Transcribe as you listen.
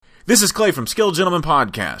This is Clay from Skill Gentleman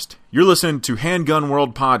Podcast. You're listening to Handgun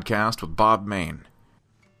World Podcast with Bob Mayne.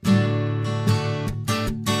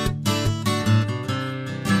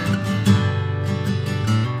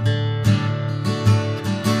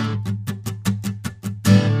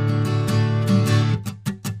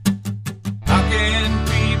 How can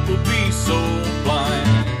people be so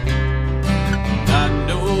blind? I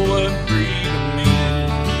know what freedom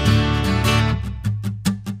means.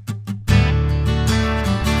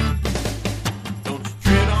 Don't you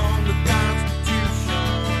tread on the Constitution.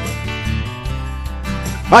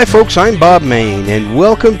 Hi folks, I'm Bob Mayne, and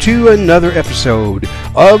welcome to another episode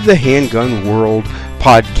of the Handgun World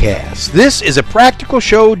Podcast. This is a practical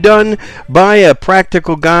show done by a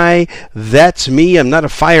practical guy. That's me. I'm not a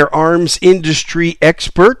firearms industry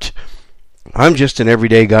expert. I'm just an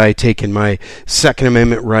everyday guy taking my Second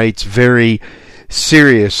Amendment rights very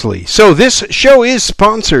seriously. So this show is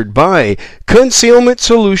sponsored by Concealment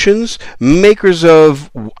Solutions, makers of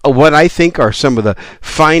what I think are some of the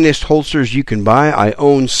finest holsters you can buy. I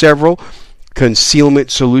own several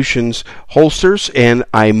Concealment Solutions holsters, and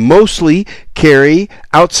I mostly carry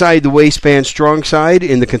outside the waistband strong side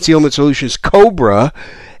in the Concealment Solutions Cobra,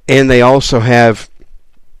 and they also have,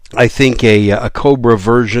 I think, a Cobra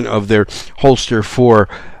version of their holster for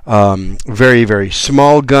very, very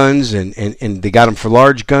small guns, and they got them for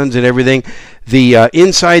large guns and everything. The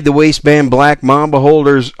inside the waistband Black Mamba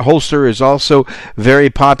holster is also very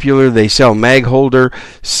popular. They sell mag holder,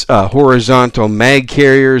 horizontal mag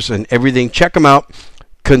carriers, and everything. Check them out.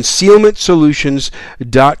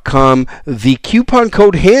 ConcealmentSolutions.com. The coupon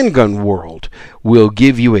code Handgun World will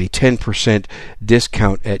give you a 10%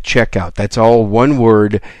 discount at checkout. That's all one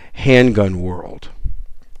word, Handgun World.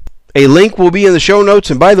 A link will be in the show notes,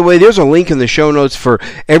 and by the way, there's a link in the show notes for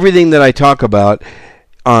everything that I talk about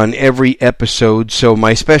on every episode. So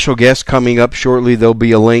my special guest coming up shortly, there'll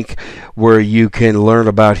be a link where you can learn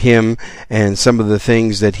about him and some of the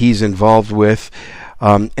things that he's involved with.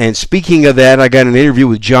 And speaking of that, I got an interview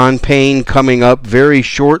with John Payne coming up very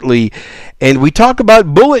shortly, and we talk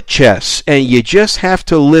about bullet chests, and you just have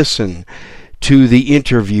to listen to the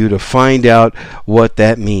interview to find out what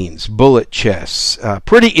that means. Bullet chests.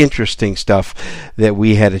 Pretty interesting stuff that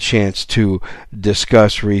we had a chance to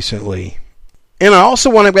discuss recently. And I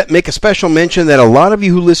also want to make a special mention that a lot of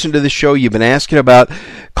you who listen to the show, you've been asking about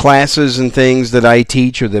classes and things that I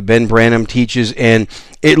teach or that Ben Branham teaches, and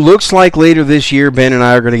it looks like later this year Ben and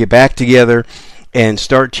I are going to get back together and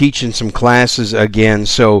start teaching some classes again.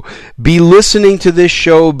 So be listening to this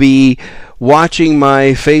show, be watching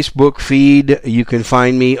my Facebook feed. You can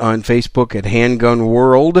find me on Facebook at Handgun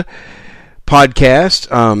World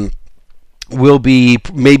Podcast. We'll be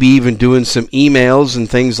maybe even doing some emails and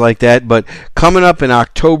things like that. But coming up in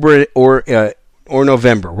October or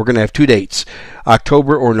November, we're going to have 2 dates.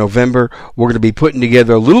 October or November, we're going to be putting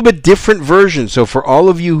together a little bit different version. So for all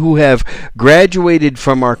of you who have graduated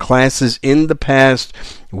from our classes in the past,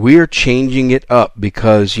 we're changing it up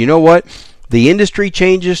because you know what? The industry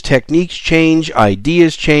changes, techniques change,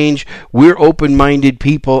 ideas change. We're open-minded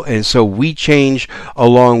people, and so we change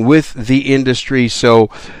along with the industry. So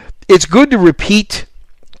it's good to repeat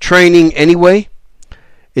training anyway.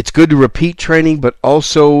 It's good to repeat training, but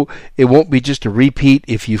also it won't be just a repeat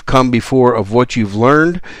if you've come before of what you've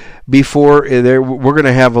learned before. We're going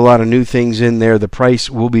to have a lot of new things in there. The price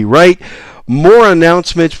will be right. More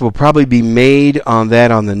announcements will probably be made on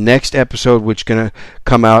that on the next episode, which is going to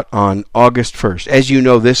come out on August 1st. As you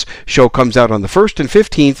know, this show comes out on the 1st and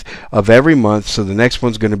 15th of every month, so the next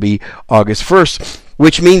one's going to be August 1st,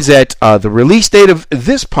 which means that the release date of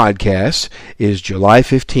this podcast is July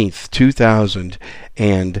 15th,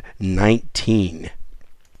 2019.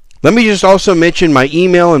 Let me just also mention my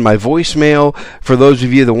email and my voicemail. For those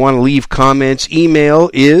of you that want to leave comments, email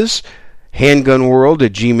is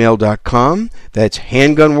handgunworld@gmail.com. That's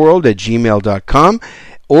handgunworld@gmail.com.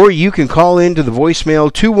 Or you can call into the voicemail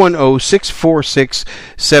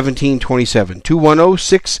 210-646-1727.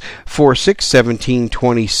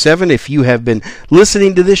 210-646-1727. If you have been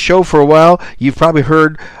listening to this show for a while, you've probably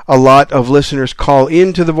heard a lot of listeners call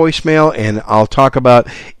into the voicemail, and I'll talk about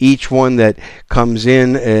each one that comes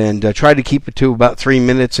in and try to keep it to about 3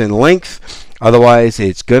 minutes in length. Otherwise,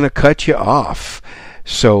 it's going to cut you off.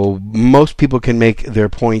 So most people can make their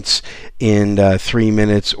points in 3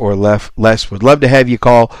 minutes or less. Would love to have you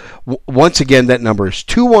call. Once again, that number is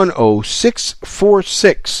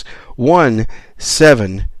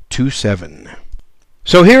 210-646-1727.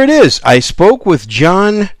 So here it is. I spoke with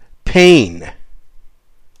John Payne.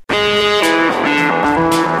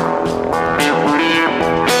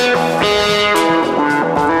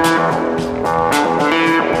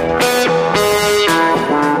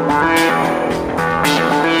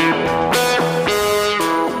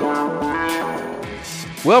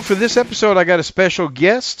 Well, for this episode, I got a special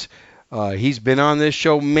guest. He's been on this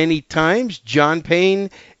show many times. John Payne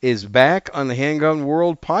is back on the Handgun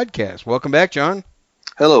World podcast. Welcome back, John.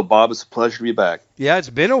 Hello, Bob. It's a pleasure to be back. Yeah, it's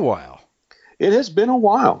been a while. It has been a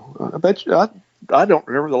while. I bet you, I don't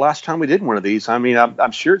remember the last time we did one of these. I mean,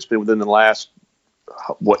 I'm sure it's been within the last,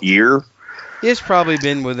 year? It's probably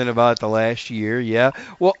been within about the last year, yeah.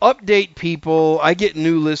 Well, update people. I get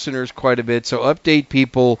new listeners quite a bit, so update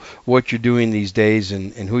people what you're doing these days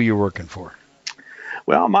and who you're working for.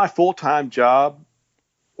 Well, my full-time job,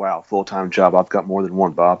 full-time job. I've got more than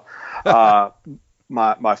one, Bob.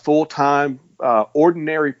 My full-time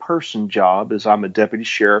ordinary person job is I'm a deputy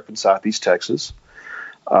sheriff in Southeast Texas.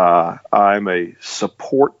 I'm a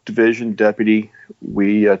support division deputy.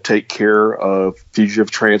 We take care of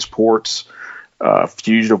fugitive transports,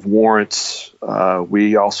 fugitive warrants.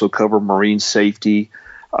 We also cover marine safety,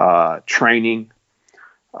 training.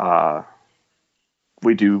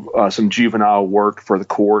 We do some juvenile work for the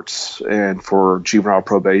courts and for juvenile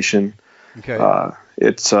probation. Okay.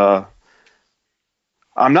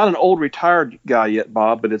 I'm not an old retired guy yet,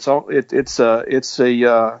 Bob, but it's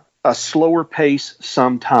a slower pace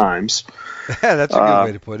sometimes. That's a good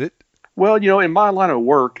way to put it. Well, in my line of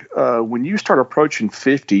work, when you start approaching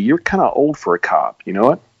 50, you're kind of old for a cop. You know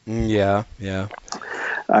what? Yeah.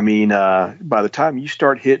 I mean, by the time you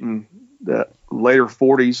start hitting the later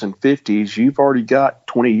 40s and 50s, you've already got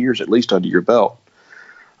 20 years at least under your belt.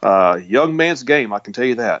 Young man's game, I can tell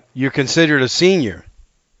you that. You're considered a senior.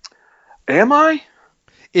 Am I?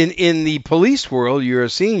 In the police world, you're a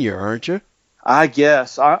senior, aren't you? I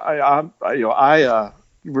guess. I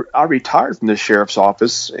retired from the sheriff's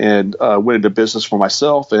office and went into business for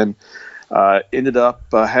myself, and ended up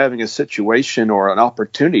having a situation or an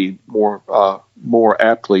opportunity, more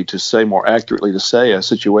accurately to say, a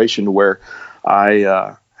situation where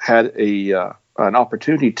I had an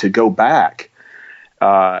opportunity to go back,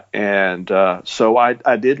 and so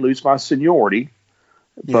I did lose my seniority.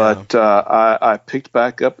 But I picked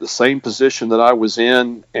back up the same position that I was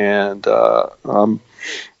in, and I'm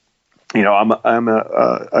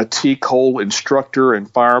a T-Cole instructor and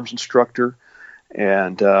firearms instructor,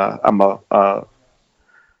 and I've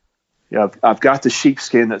got the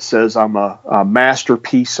sheepskin that says I'm a master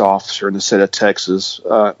peace officer in the state of Texas.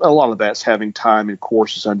 A lot of that's having time and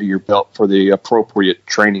courses under your belt for the appropriate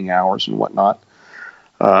training hours and whatnot.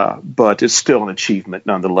 But it's still an achievement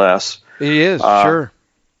nonetheless. It is, sure.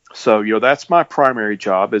 So, that's my primary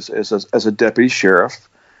job as a deputy sheriff,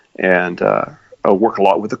 and I work a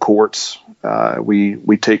lot with the courts.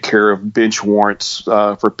 We take care of bench warrants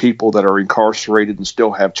for people that are incarcerated and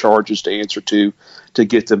still have charges to answer to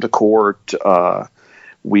get them to court.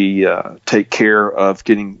 We take care of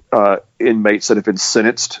getting inmates that have been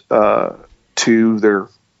sentenced to their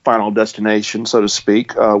final destination, so to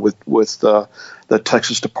speak, with the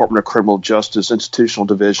Texas Department of Criminal Justice Institutional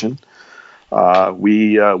Division.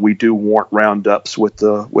 We do warrant roundups with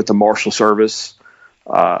the Marshal Service.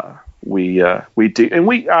 We do,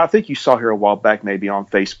 and I think you saw here a while back, maybe on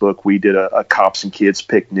Facebook, we did a cops and kids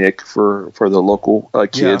picnic for the local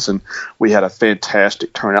kids, and we had a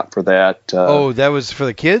fantastic turnout for that. That was for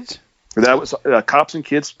the kids? That was cops and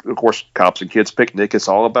kids, of course. Cops and kids picnic. It's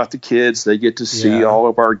all about the kids. They get to see all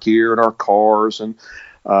of our gear and our cars, and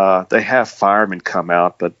they have firemen come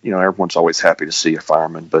out, but everyone's always happy to see a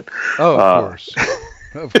fireman. But of course,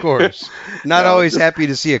 of course, not always happy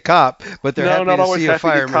to see a cop, but they're happy to see a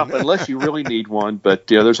fireman, unless you really need one. But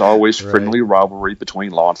there's always friendly rivalry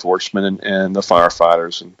between law enforcement and the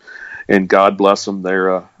firefighters, and God bless them.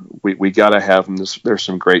 They're we got to have them. There's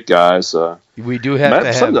some great guys. We do have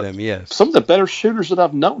to have them. Yes, some of the better shooters that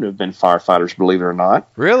I've known have been firefighters, believe it or not.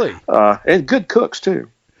 Really, and good cooks too.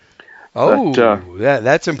 Oh,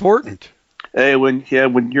 that's important. Hey, when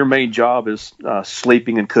your main job is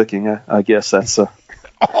sleeping and cooking, I guess that's.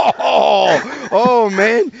 Oh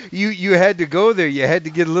man, you had to go there. You had to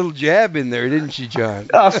get a little jab in there, didn't you, John?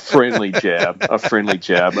 A friendly jab.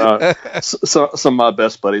 Some of my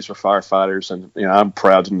best buddies are firefighters, and I'm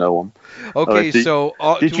proud to know them. Okay,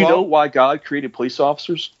 did you know why God created police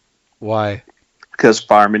officers? Why? Because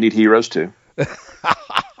firemen need heroes too.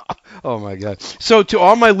 Oh, my God. So to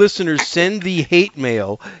all my listeners, send the hate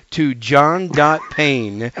mail to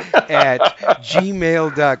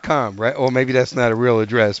john.payne@gmail.com, right? Well, maybe that's not a real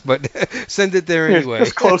address, but send it there anyway.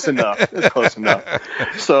 It's close enough.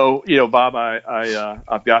 So, Bob,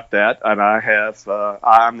 I've got that, and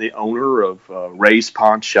I'm the owner of Ray's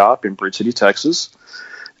Pawn Shop in Bridge City, Texas,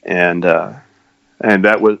 and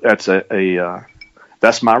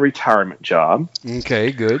that's my retirement job.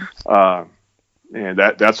 Okay, good. and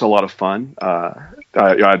that's a lot of fun.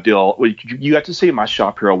 I deal. You got to see my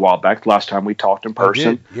shop here a while back. Last time we talked in person.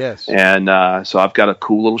 I did, yes. And so I've got a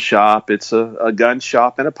cool little shop. It's a gun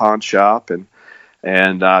shop and a pawn shop, and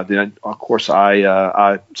then of course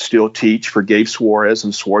I still teach for Gabe Suarez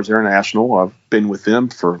and Suarez International. I've been with them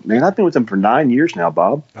for 9 years now,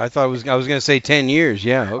 Bob. I thought I was going to say 10 years.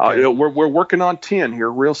 Yeah. Okay. We're working on 10 here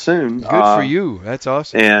real soon. Good for you. That's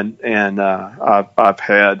awesome. And I've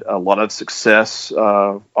had a lot of success.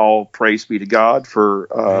 All praise be to God for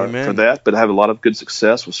that. But I have a lot of good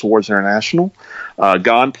success with Suarez International.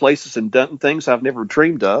 Gone places and done things I've never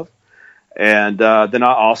dreamed of. And then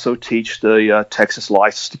I also teach the Texas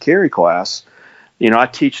License to Carry class. I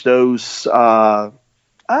teach those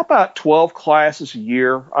about 12 classes a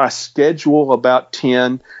year. I schedule about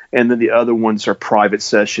 10, and then the other ones are private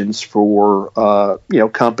sessions for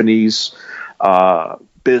companies,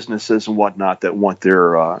 businesses, and whatnot that want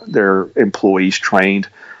their employees trained.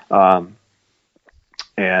 And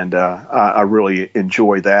I really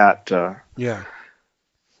enjoy that. Yeah.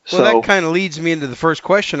 Well, that kind of leads me into the first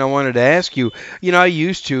question I wanted to ask you. I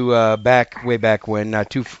used to, way back when, not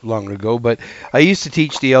too long ago, but I used to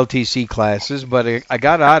teach the LTC classes, but I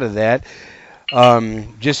got out of that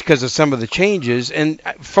just because of some of the changes. And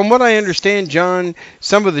from what I understand, John,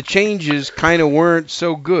 some of the changes kind of weren't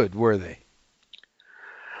so good, were they?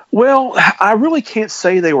 Well, I really can't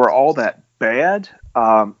say they were all that bad.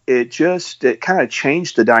 It kind of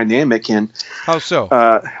changed the dynamic. And how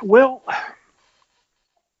so? Well,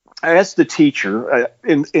 as the teacher,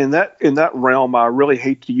 in that realm, I really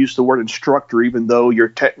hate to use the word instructor, even though your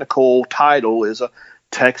technical title is a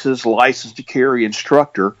Texas License to Carry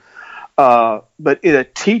instructor. But in a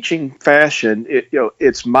teaching fashion,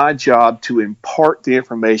 it's my job to impart the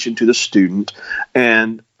information to the student,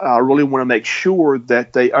 and I really want to make sure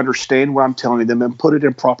that they understand what I'm telling them and put it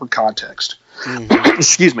in proper context. Mm-hmm.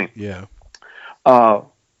 Excuse me. Yeah.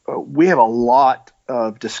 We have a lot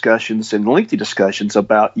of discussions and lengthy discussions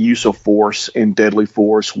about use of force and deadly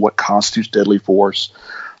force, what constitutes deadly force.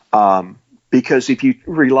 Because if you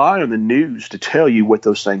rely on the news to tell you what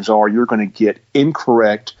those things are, you're going to get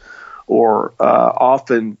incorrect or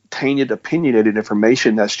often tainted, opinionated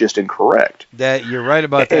information that's just incorrect. That you're right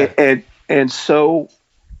about that. And so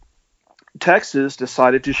Texas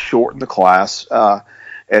decided to shorten the class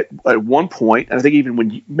at one point. And I think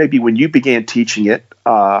even when you began teaching it,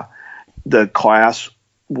 the class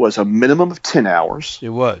was a minimum of 10 hours. It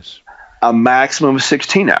was. A maximum of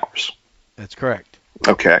 16 hours. That's correct.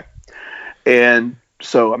 Okay. And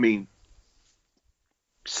so,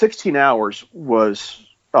 16 hours was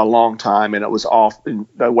a long time, and it was often,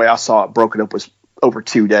 the way I saw it broken up was over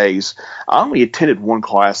 2 days. I only attended one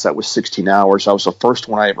class that was 16 hours. That was the first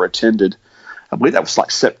one I ever attended. I believe that was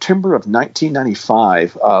like September of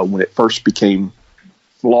 1995 when it first became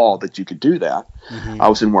law that you could do that. Mm-hmm. I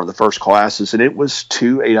was in one of the first classes, and it was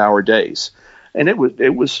 2 8-hour days, and it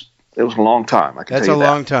was a long time. I can That's tell you a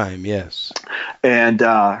that. long time, yes. And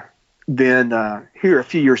then here a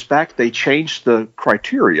few years back, they changed the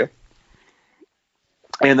criteria,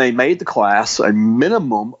 and they made the class a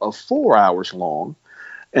minimum of 4 hours long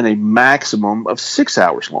and a maximum of 6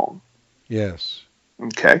 hours long. Yes.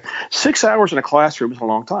 Okay, 6 hours in a classroom is a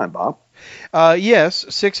long time, Bob. Yes,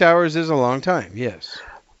 6 hours is a long time. Yes.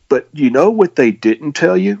 But you know what they didn't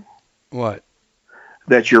tell you? What?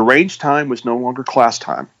 That your range time was no longer class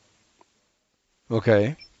time.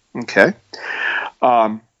 Okay. Okay.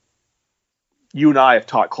 You and I have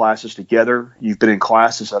taught classes together. You've been in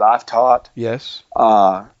classes that I've taught. Yes.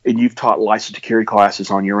 And you've taught license to carry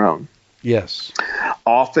classes on your own. Yes.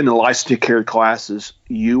 Often in license to carry classes,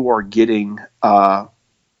 you are getting, while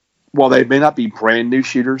they may not be brand new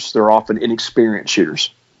shooters, they're often inexperienced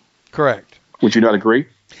shooters. Correct. Would you not agree?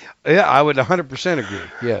 Yeah, I would 100% agree.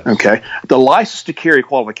 Yes. Okay. The license to carry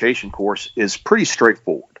qualification course is pretty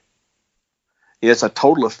straightforward. It's a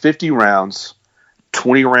total of 50 rounds.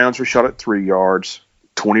 20 rounds are shot at 3 yards,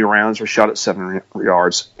 20 rounds are shot at 7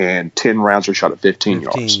 yards, and 10 rounds are shot at 15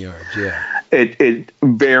 yards. 15 yards, yeah. At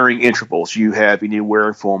varying intervals. You have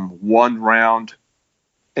anywhere from 1 round,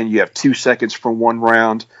 and you have 2 seconds for 1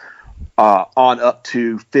 round, on up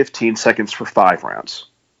to 15 seconds for 5 rounds,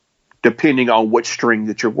 depending on which string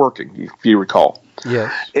that you're working, if you recall.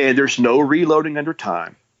 Yes. And there's no reloading under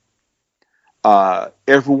time.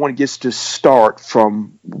 Everyone gets to start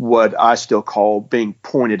from what I still call being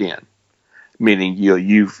pointed in, meaning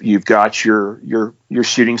you've got your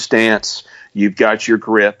shooting stance, you've got your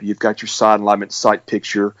grip, you've got your sight alignment, sight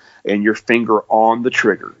picture, and your finger on the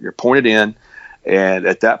trigger. You're pointed in, and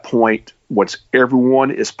at that point, once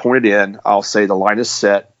everyone is pointed in, I'll say the line is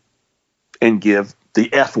set, and give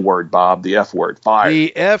The F word, Bob. The F word. Fire.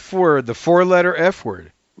 The F word, the 4-letter F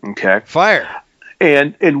word. Okay. Fire.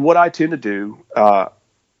 And what I tend to do, I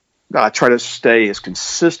try to stay as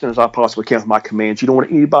consistent as I possibly can with my commands. You don't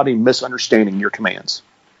want anybody misunderstanding your commands.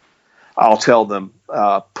 I'll tell them,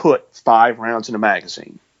 put 5 rounds in a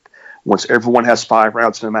magazine. Once everyone has 5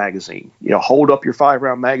 rounds in a magazine, hold up your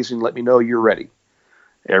 5-round magazine. Let me know you're ready.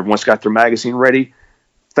 Everyone's got their magazine ready.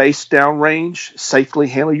 Face down range, safely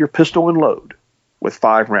handle your pistol and load with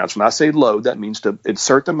 5 rounds. When I say load, that means to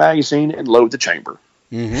insert the magazine and load the chamber.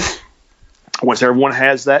 Mm-hmm. Once everyone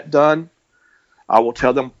has that done, I will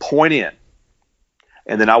tell them point in.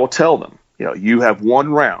 And then I will tell them, you have 1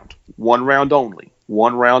 round only.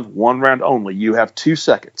 1 round only. You have 2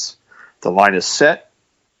 seconds. The line is set.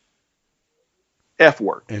 F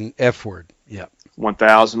word. An F word, yeah.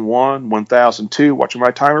 1001, 1002, watching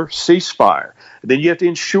my timer, ceasefire. And then you have to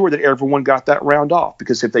ensure that everyone got that round off,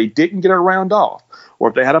 because if they didn't get a round off, or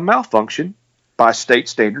if they had a malfunction, by state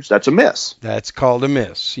standards, that's a miss. That's called a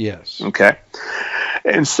miss, yes. Okay.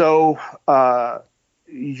 And so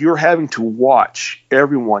you're having to watch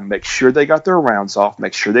everyone, make sure they got their rounds off,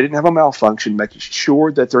 make sure they didn't have a malfunction, making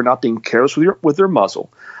sure that they're not being careless with their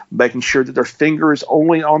muzzle, making sure that their finger is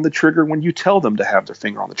only on the trigger when you tell them to have their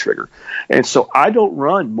finger on the trigger. And so I don't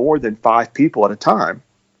run more than 5 people at a time.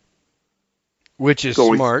 Which is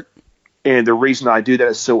smart. And the reason I do that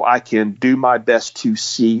is so I can do my best to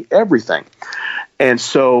see everything. And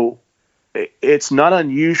so it's not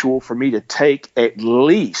unusual for me to take at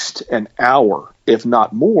least an hour, if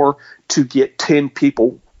not more, to get 10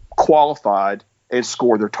 people qualified and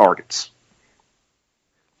score their targets.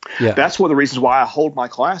 Yeah. That's one of the reasons why I hold my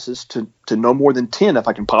classes to no more than 10 if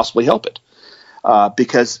I can possibly help it.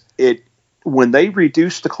 Because when they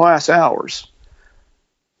reduce the class hours,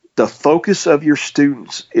 the focus of your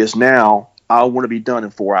students is now, I want to be done in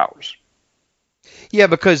 4 hours. Yeah,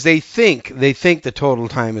 because they think the total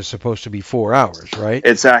time is supposed to be 4 hours, right?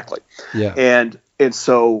 Exactly. Yeah. And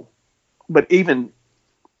so, but even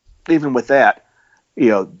with that,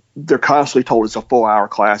 they're constantly told it's a 4-hour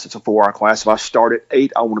class. It's a 4-hour class. If I start at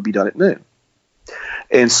 8, I want to be done at noon.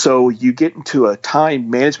 And so you get into a time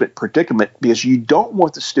management predicament because you don't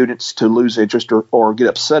want the students to lose interest or get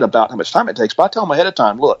upset about how much time it takes. But I tell them ahead of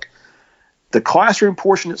time, look, the classroom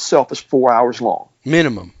portion itself is 4 hours long.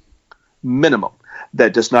 Minimum.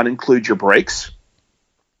 That does not include your breaks.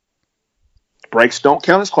 Breaks don't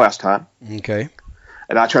count as class time. Okay.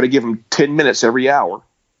 And I try to give them 10 minutes every hour.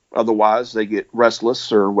 Otherwise, they get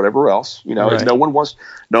restless or whatever else. Right. No one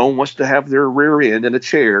wants to have their rear end in a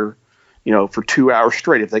chair, for 2 hours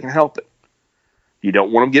straight if they can help it. You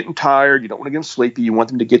don't want them getting tired. You don't want to get them sleepy. You want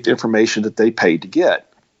them to get the information that they paid to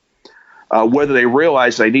get, whether they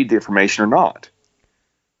realize they need the information or not.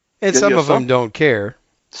 And some of them don't care.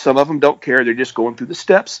 Some of them don't care. They're just going through the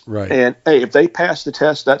steps. Right. And, hey, if they pass the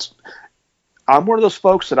test, I'm one of those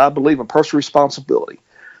folks that I believe in personal responsibility.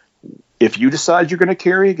 If you decide you're going to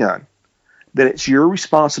carry a gun, then it's your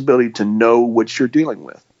responsibility to know what you're dealing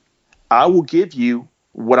with. I will give you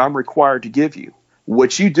what I'm required to give you.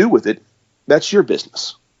 What you do with it, that's your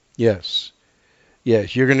business. Yes.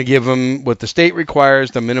 You're going to give them what the state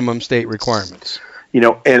requires, the minimum state requirements.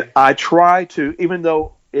 And I try to, even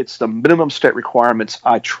though it's the minimum state requirements,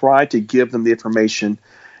 I try to give them the information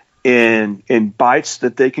in bites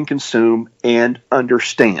that they can consume and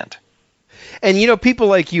understand. And, people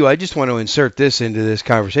like you, I just want to insert this into this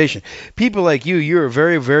conversation. People like you're a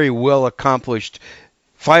very, very well accomplished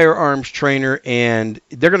firearms trainer, and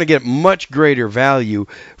they're going to get much greater value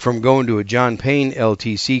from going to a John Payne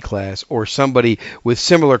LTC class or somebody with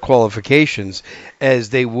similar qualifications as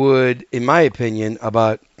they would, in my opinion,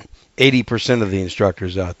 about 80% of the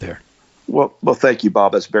instructors out there. Well, thank you,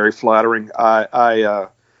 Bob. That's very flattering.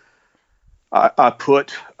 I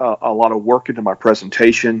put a lot of work into my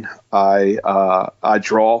presentation. I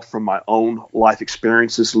draw from my own life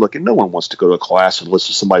experiences. Look, and no one wants to go to a class and listen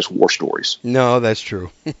to somebody's war stories. No, that's true.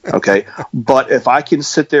 Okay, but if I can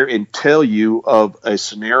sit there and tell you of a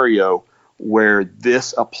scenario where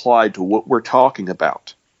this applied to what we're talking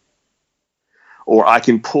about, or I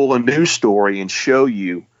can pull a news story and show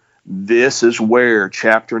you this is where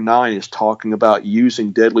Chapter 9 is talking about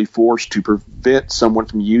using deadly force to prevent someone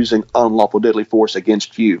from using unlawful deadly force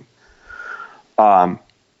against you.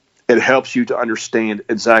 It helps you to understand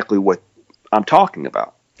exactly what I'm talking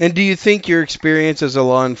about. And do you think your experience as a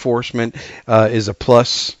law enforcement is a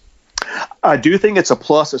plus? I do think it's a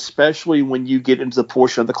plus, especially when you get into the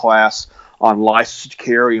portion of the class on license to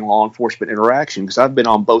carry and law enforcement interaction, because I've been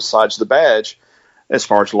on both sides of the badge as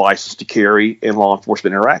far as license to carry and law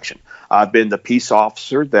enforcement interaction. I've been the peace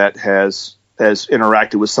officer that has has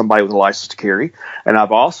interacted with somebody with a license to carry, and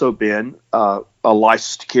I've also been a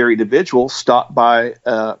license to carry individual stopped by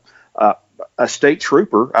a state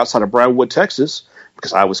trooper outside of Brownwood, Texas,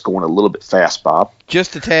 because I was going a little bit fast, Bob.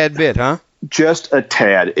 Just a tad bit, huh? Just a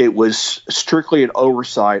tad. It was strictly an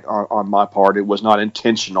oversight on my part. It was not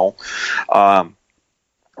intentional.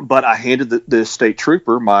 But I handed the state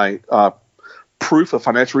trooper my proof of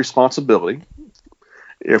financial responsibility.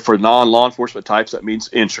 For non-law enforcement types, that means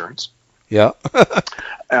insurance. Yeah.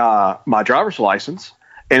 My driver's license,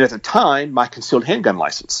 and at the time, my concealed handgun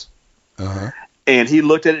license. Uh-huh. And he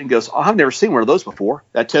looked at it and goes, "Oh, I've never seen one of those before."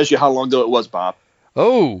 That tells you how long ago it was, Bob.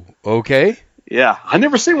 Oh, okay. Yeah, I've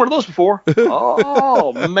never seen one of those before.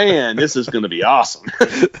 Oh, man, this is going to be awesome.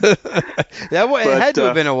 It had to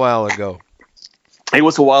have been a while ago. It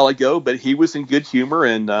was a while ago, but he was in good humor,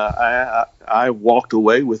 and I walked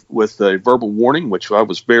away with a verbal warning, which I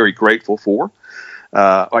was very grateful for.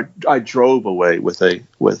 I drove away with a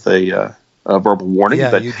verbal warning,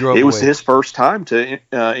 Yeah, but you drove it was away. his first time to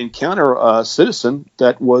encounter a citizen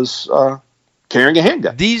that was carrying a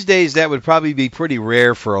handgun. These days, that would probably be pretty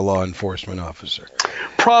rare for a law enforcement officer.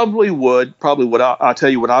 Probably would. I'll tell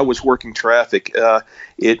you, when I was working traffic,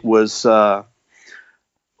 it was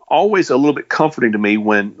always a little bit comforting to me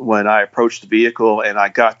when I approached the vehicle and I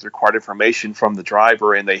got the required information from the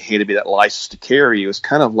driver and they handed me that license to carry. It was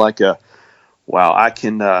kind of like wow, I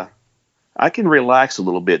can relax a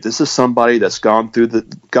little bit. This is somebody that's gone through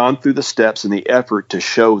the steps and the effort to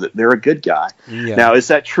show that they're a good guy. Yeah. Now, is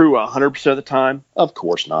that true 100% of the time? Of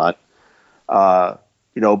course not.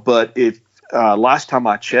 But if last time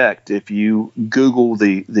I checked, if you Google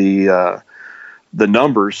the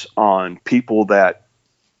numbers on people that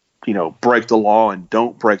break the law and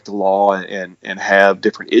don't break the law and have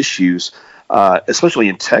different issues, especially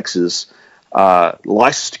in Texas,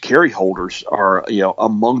 licensed to carry holders are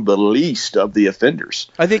among the least of the offenders.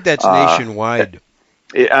 I think that's nationwide.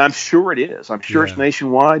 I'm sure it is. I'm sure it's Yeah.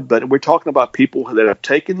 nationwide, but we're talking about people that have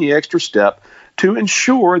taken the extra step to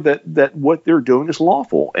ensure that what they're doing is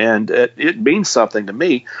lawful, and it means something to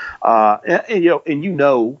me. That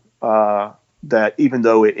even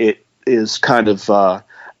though it is kind of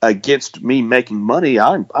against me making money,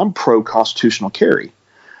 I'm pro constitutional carry.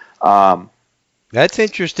 That's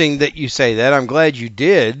interesting that you say that. I'm glad you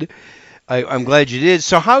did. I'm glad you did.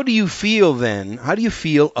 So how do you feel then? How do you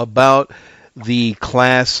feel about the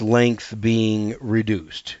class length being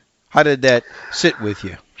reduced? How did that sit with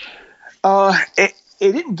you? It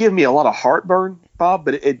didn't give me a lot of heartburn, Bob,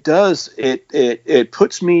 but it does. It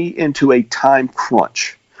puts me into a time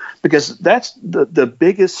crunch, because that's the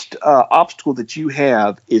biggest obstacle that you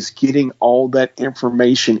have is getting all that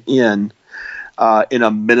information in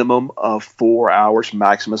a minimum of 4 hours,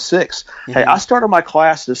 maximum 6. Mm-hmm. Hey, I started my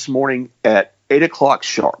class this morning at 8 o'clock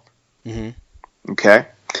sharp. Mm-hmm. Okay.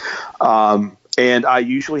 And I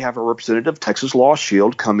usually have a representative of Texas Law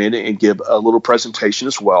Shield come in and give a little presentation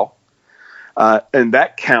as well. And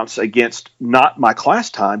that counts against not my class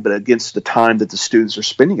time, but against the time that the students are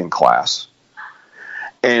spending in class.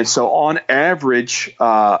 And so on average,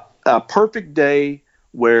 a perfect day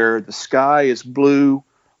where the sky is blue,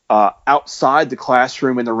 outside the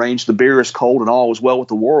classroom in the range, the beer is cold and all is well with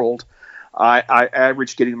the world, I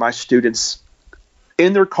average getting my students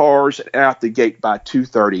in their cars and out the gate by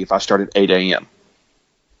 2:30 if I start at 8 a.m.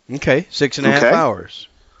 Okay, 6.5 hours.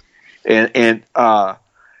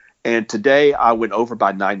 And today I went over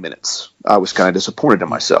by 9 minutes. I was kind of disappointed in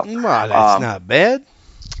myself. Well, that's not bad.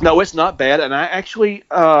 No, it's not bad. And I actually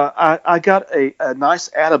I got a nice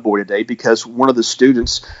attaboy today because one of the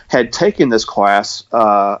students had taken this class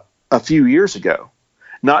a few years ago.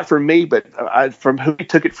 Not from me, but from who he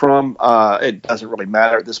took it from. It doesn't really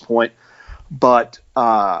matter at this point. But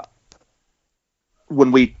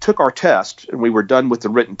when we took our test and we were done with the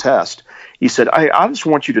written test, he said, I just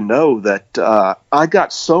want you to know that I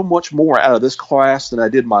got so much more out of this class than I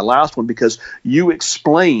did my last one because you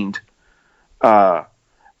explained the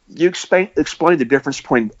difference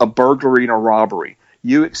between a burglary and a robbery.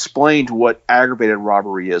 You explained what aggravated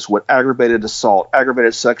robbery is, what aggravated assault,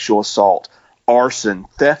 aggravated sexual assault, arson,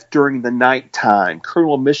 theft during the nighttime,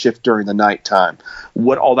 criminal mischief during the nighttime,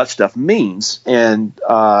 what all that stuff means. And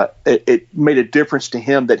it made a difference to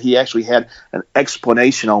him that he actually had an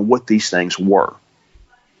explanation on what these things were.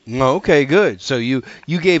 Okay, good. So you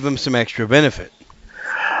gave him some extra benefit.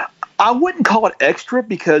 I wouldn't call it extra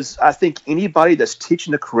because I think anybody that's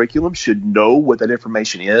teaching the curriculum should know what that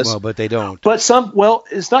information is. Well, but they don't. But it's not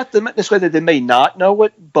necessarily that they may not know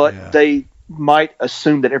it, but they might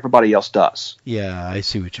assume that everybody else does. Yeah, I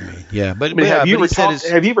see what you mean. Yeah, but, have you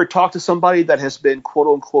ever talked to somebody that has been quote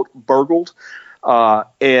unquote burgled,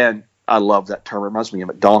 and I love that term. It reminds me of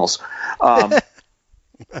McDonald's.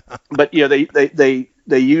 But yeah, they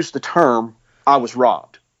used the term, I was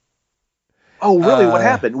robbed. Oh, really? What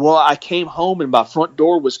happened? Well, I came home and my front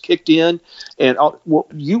door was kicked in, and well,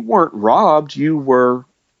 you weren't robbed. You were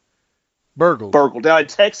burgled. Now in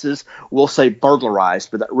Texas, we'll say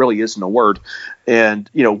burglarized, but that really isn't a word. And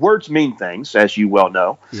words mean things, as you well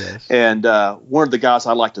know. Yes. And one of the guys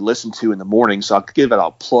I like to listen to in the morning, so I'll give it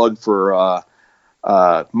a plug for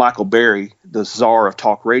Michael Berry, the czar of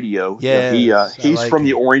talk radio. Yes, he's from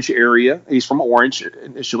the Orange area. He's from Orange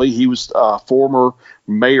initially. He was former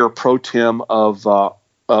mayor pro tem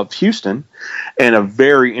of Houston, and a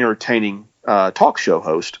very entertaining talk show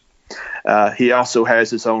host. He also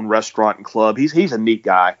has his own restaurant and club. He's a neat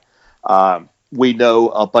guy. We know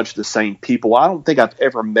a bunch of the same people. I don't think I've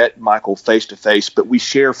ever met Michael face to face, but we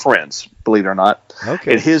share friends, believe it or not.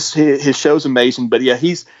 Okay. And his show's amazing. But yeah,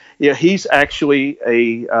 he's actually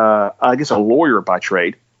I guess a lawyer by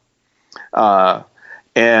trade. And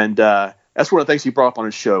that's one of the things he brought up on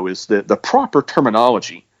his show is that the proper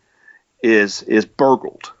terminology is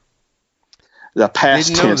burgled. The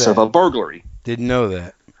past tense of a burglary. Didn't know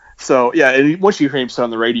that. So yeah, and once you hear him say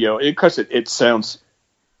on the radio, because it sounds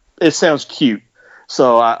cute,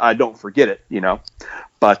 so I don't forget it,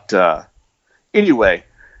 But anyway,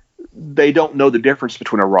 they don't know the difference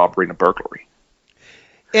between a robbery and a burglary,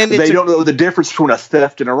 and they don't know the difference between a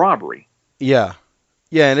theft and a robbery. Yeah,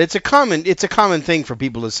 and it's a common thing for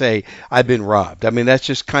people to say, "I've been robbed." I mean, that's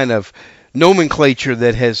just kind of nomenclature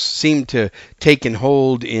that has seemed to taken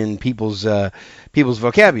hold in people's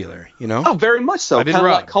vocabulary, Oh, very much so. Kind of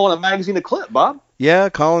like calling a magazine a clip, Bob. Yeah,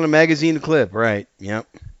 calling a magazine a clip, right. Yep.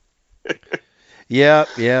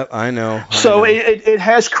 Yeah, I know. So it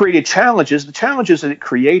has created challenges. The challenges that it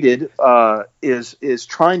created is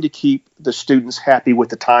trying to keep the students happy with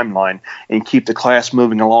the timeline and keep the class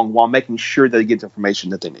moving along while making sure they get the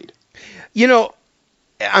information that they need.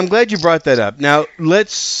 I'm glad you brought that up. Now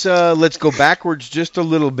let's go backwards just a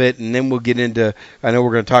little bit, and then we'll get into. I know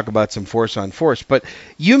we're going to talk about some force on force, but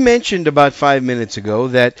you mentioned about 5 minutes ago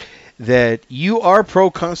that you are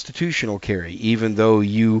pro-constitutional carry, even though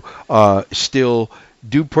you still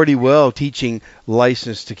do pretty well teaching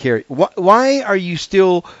license to carry. Why are you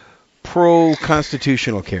still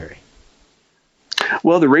pro-constitutional carry?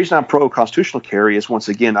 Well, the reason I'm pro-constitutional carry is, once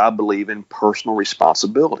again, I believe in personal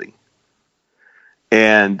responsibility.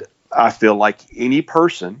 And I feel like any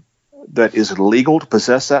person that is legal to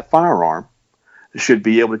possess that firearm should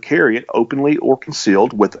be able to carry it openly or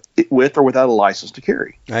concealed with or without a license to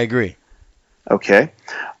carry. I agree. Okay.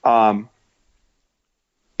 And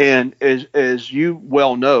as you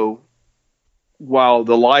well know, while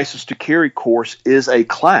the license to carry course is a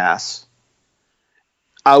class,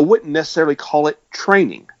 I wouldn't necessarily call it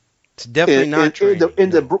training. It's definitely not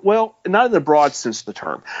training. Well, not in the broad sense of the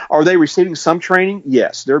term. Are they receiving some training?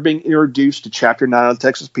 Yes. They're being introduced to Chapter 9 of the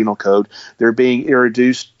Texas Penal Code. They're being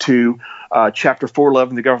introduced to Chapter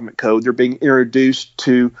 411 of the Government Code. They're being introduced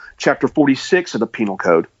to Chapter 46 of the Penal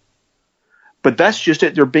Code. But that's just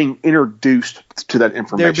it. They're being introduced to that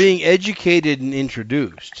information. They're being educated and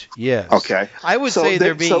introduced. Yes. Okay. I would say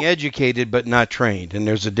they're being educated but not trained, and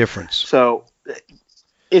there's a difference. So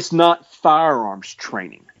it's not firearms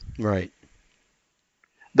training. Right.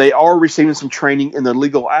 They are receiving some training in the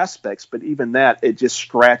legal aspects, but even that, it just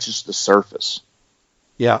scratches the surface.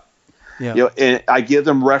 Yeah. And I give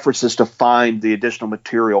them references to find the additional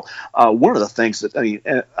material. One of the things that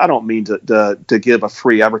I don't mean to give a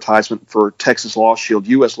free advertisement for Texas Law Shield,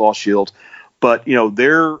 U.S. Law Shield, but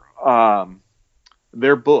their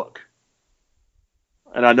book,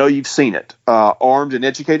 and I know you've seen it, Armed and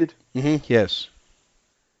Educated. Mm-hmm. Yes.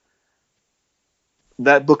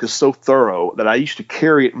 That book is so thorough that I used to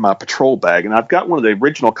carry it in my patrol bag, and I've got one of the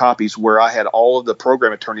original copies where I had all of the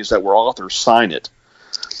program attorneys that were authors sign it.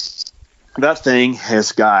 That thing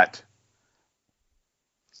has got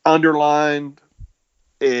underlined.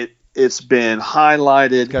 It's been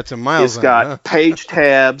highlighted. Got some miles. It's got page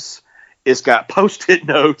tabs. It's got Post-it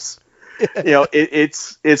notes.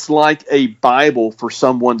 It's like a Bible for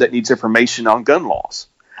someone that needs information on gun laws,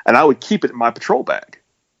 and I would keep it in my patrol bag.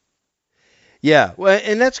 Yeah, well,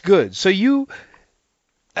 and that's good. So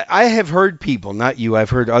I have heard people, not you,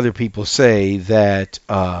 I've heard other people say that,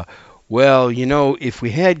 if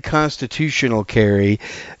we had constitutional carry,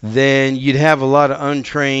 then you'd have a lot of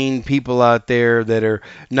untrained people out there that are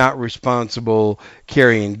not responsible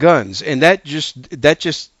carrying guns. And that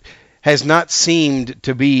just has not seemed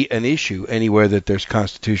to be an issue anywhere that there's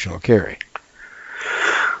constitutional carry.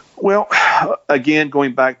 Well, again,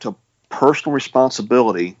 going back to personal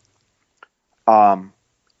responsibility,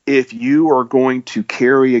 if you are going to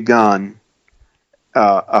carry a gun,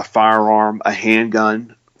 a firearm, a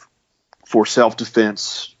handgun for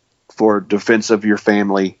self-defense, for defense of your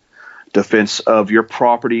family, defense of your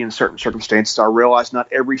property in certain circumstances. I realize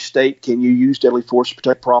not every state can you use deadly force to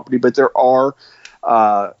protect property, but there are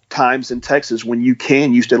times in Texas when you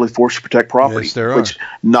can use deadly force to protect property. Yes, there are. Which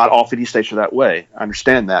not all 50 states are that way. I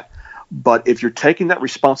understand that. But if you're taking that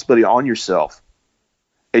responsibility on yourself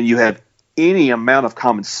and you have any amount of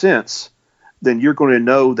common sense, then you're going to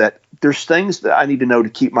know that there's things that I need to know to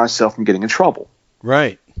keep myself from getting in trouble.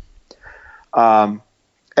 Right. And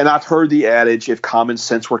I've heard the adage, if common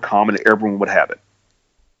sense were common, everyone would have it.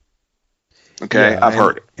 Okay, Yeah, I've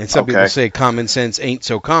heard it. And some Okay? people say common sense ain't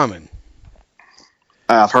so common.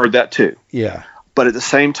 I've heard that too. Yeah. But at the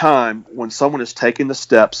same time, when someone is taking the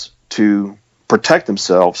steps to protect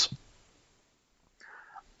themselves,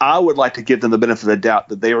 I would like to give them the benefit of the doubt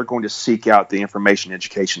that they are going to seek out the information and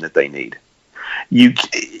education that they need.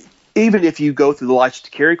 Even if you go through the license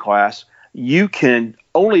to carry class, you can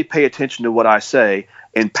only pay attention to what I say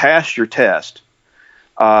and pass your test.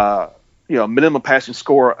 Minimum passing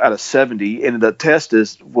score out of 70, and the test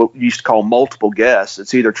is what we used to call multiple guess.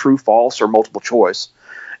 It's either true, false, or multiple choice.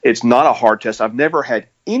 It's not a hard test. I've never had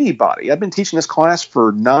anybody. I've been teaching this class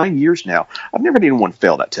for 9 years now. I've never had anyone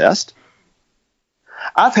fail that test.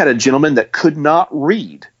 I've had a gentleman that could not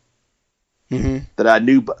read that I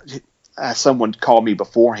knew. Someone called me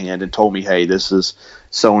beforehand and told me, "Hey, this is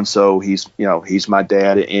so and so. He's my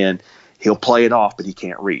dad, and he'll play it off, but he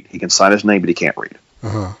can't read. He can sign his name, but he can't read."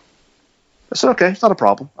 Uh-huh. I said, "Okay, it's not a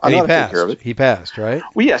problem. I know how to take care of it." He passed, right?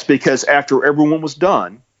 Well, yes, because after everyone was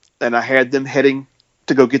done, and I had them heading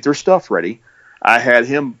to go get their stuff ready, I had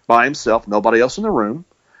him by himself, nobody else in the room,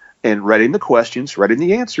 and reading the questions, reading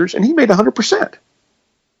the answers, and he made 100%.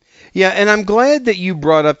 Yeah, and I'm glad that you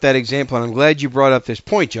brought up that example, and I'm glad you brought up this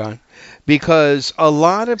point, John, because a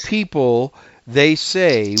lot of people, they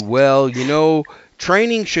say, well,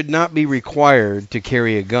 training should not be required to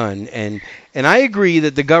carry a gun, and I agree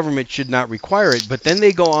that the government should not require it, but then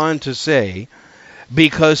they go on to say,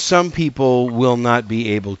 because some people will not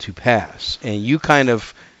be able to pass, and you kind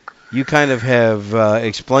of have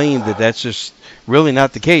explained that that's just really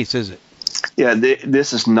not the case, is it? Yeah,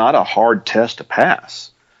 this is not a hard test to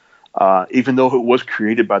pass. Even though it was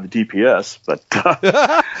created by the DPS, but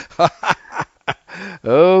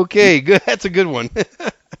okay, good. That's a good one.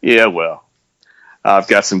 Yeah, well, I've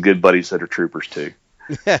got some good buddies that are troopers too.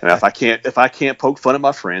 And if I can't poke fun at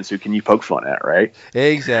my friends, who can you poke fun at, right?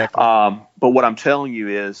 Exactly. But what I'm telling you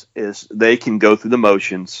is they can go through the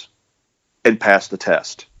motions and pass the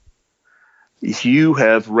test. If you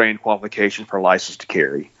have ran qualification for license to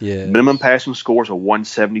carry, minimum passing score is a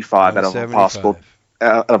 175 out of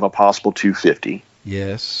a possible 250.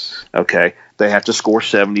 Yes. Okay, they have to score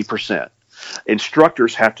 70%.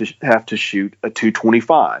 Instructors have to shoot a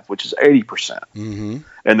 225, which is 80%,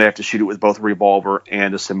 and they have to shoot it with both a revolver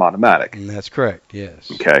and a semi-automatic. And that's correct.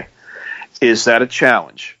 Yes. Okay, is that a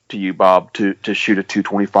challenge to you, Bob, to shoot a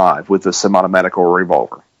 225 with a semi-automatic or a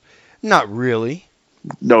revolver? Not really.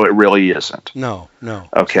 No, it really isn't. No.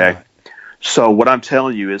 Okay, so what I'm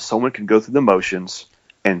telling you is someone can go through the motions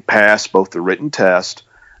and pass both the written test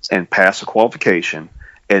and pass a qualification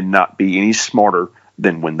and not be any smarter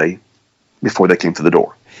than before they came to the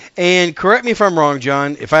door. And correct me if I'm wrong,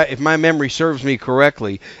 John, if my memory serves me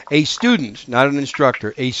correctly, a student, not an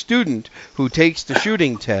instructor, a student who takes the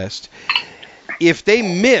shooting test, if they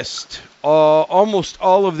missed almost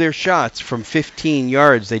all of their shots from 15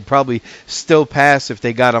 yards, they'd probably still pass if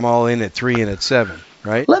they got them all in at 3 and at 7,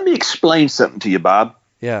 right? Let me explain something to you, Bob.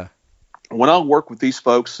 Yeah. When I work with these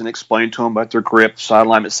folks and explain to them about their grip, sight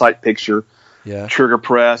alignment, sight picture, trigger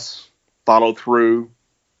press, follow through,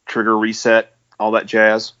 trigger reset, all that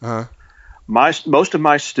jazz. Uh-huh. Most of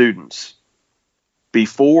my students,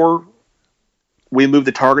 before we move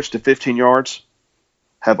the targets to 15 yards,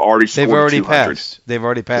 have already scored 200. They've already passed.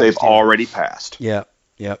 They've already passed. Yeah.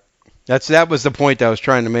 That was the point I was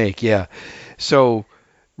trying to make. Yeah. So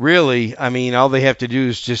really, I mean, all they have to do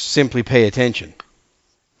is just simply pay attention.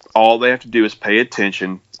 All they have to do is pay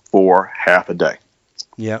attention for half a day.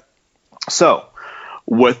 Yep. So,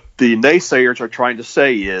 what the naysayers are trying to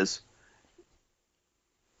say is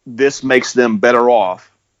this makes them better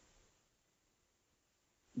off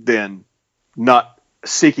than not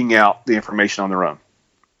seeking out the information on their own.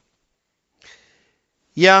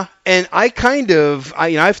 Yeah, and I've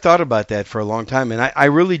thought about that for a long time, and I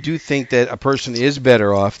really do think that a person is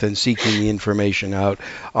better off than seeking the information out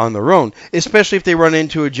on their own, especially if they run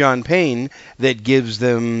into a John Payne that gives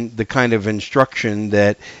them the kind of instruction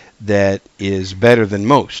that is better than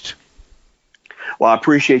most. Well, I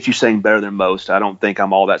appreciate you saying better than most. I don't think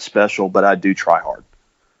I'm all that special, but I do try hard.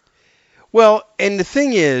 Well, and the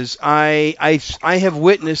thing is, I have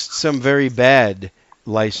witnessed some very bad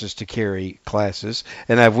license to carry classes,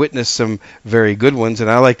 and I've witnessed some very good ones, and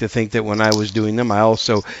I like to think that when I was doing them, I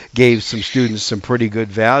also gave some students some pretty good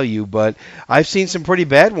value, but I've seen some pretty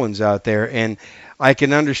bad ones out there, and I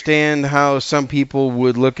can understand how some people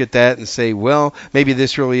would look at that and say, well, maybe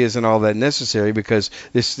this really isn't all that necessary because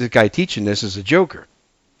this guy teaching this is a joker.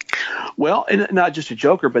 Well, and not just a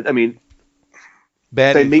joker, but I mean,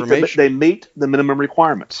 Bad information. they meet the minimum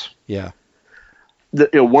requirements. Yeah.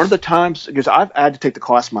 One of the times, because I've had to take the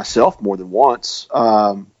class myself more than once,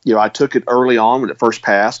 I took it early on when it first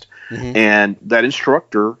passed, and that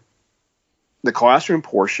instructor, the classroom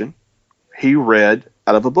portion, he read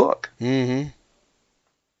out of a book. Mm-hmm.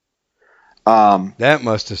 That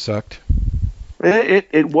must have sucked.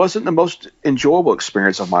 It wasn't the most enjoyable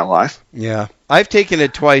experience of my life. Yeah. I've taken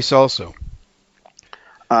it twice also.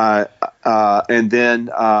 And then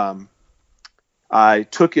I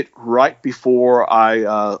took it right before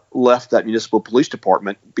I left that municipal police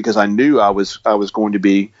department because I knew I was going to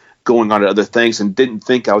be going on to other things and didn't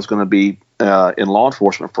think I was going to be in law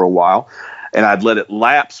enforcement for a while. And I'd let it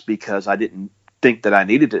lapse because I didn't think that I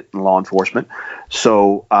needed it in law enforcement.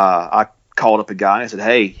 So I called up a guy and I said,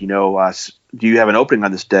 hey, do you have an opening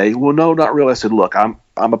on this day? Well, no, not really. I said, look, I'm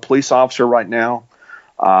a police officer right now.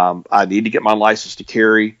 I need to get my license to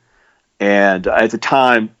carry. And at the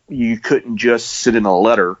time, you couldn't just sit in a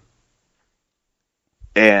letter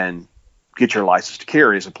and get your license to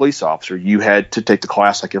carry as a police officer. You had to take the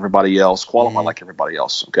class like everybody else, qualify like everybody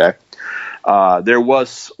else, okay? There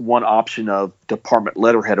was one option of department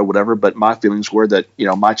letterhead or whatever, but my feelings were that,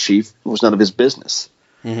 my chief was none of his business.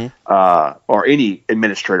 Or any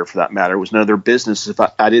administrator for that matter. It was none of their business if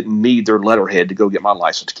I didn't need their letterhead to go get my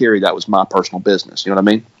license to carry. That was my personal business. You know what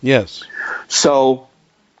I mean? Yes. So,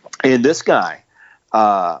 and this guy,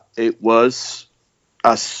 it was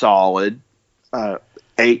a solid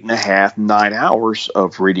 8.5, 9 hours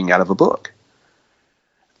of reading out of a book.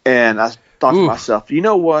 And I thought to myself, you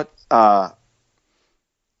know what?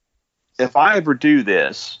 If I ever do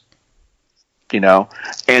this,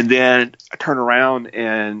 and then I turn around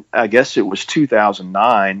and I guess it was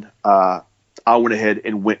 2009, I went ahead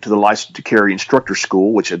and went to the license to carry instructor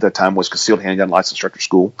school, which at that time was concealed handgun license instructor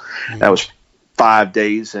school. That was 5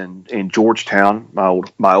 days in Georgetown, my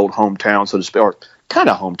old hometown, so to speak, or kind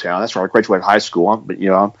of hometown. That's where I graduated high school. But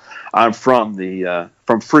I'm from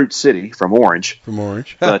from Fruit City, from Orange. From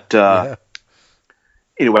Orange. But yeah.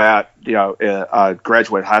 Anyway, I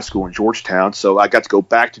graduated high school in Georgetown, so I got to go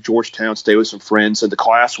back to Georgetown, stay with some friends, and the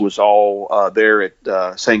class was all there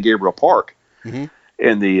at St. Gabriel Park in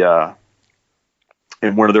one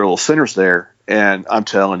of their little centers there. And I'm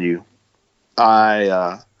telling you,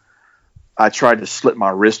 I tried to slit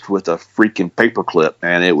my wrist with a freaking paperclip,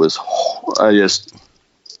 and it was just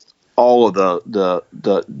all of the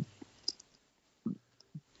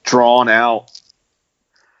drawn out.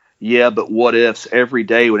 Yeah, but what ifs every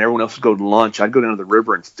day when everyone else would go to lunch, I'd go down to the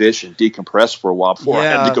river and fish and decompress for a while before I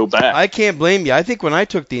had to go back. I can't blame you. I think when I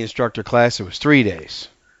took the instructor class, it was 3 days.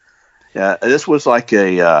 Yeah, this was like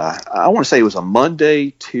I want to say it was a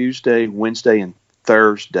Monday, Tuesday, Wednesday, and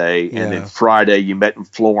Thursday, and then Friday you met in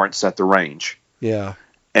Florence at the range. Yeah.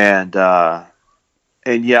 And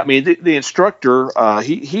yeah, I mean the instructor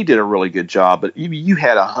he did a really good job, but you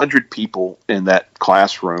had 100 people in that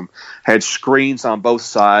classroom, had screens on both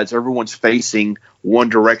sides, everyone's facing one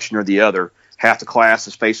direction or the other. Half the class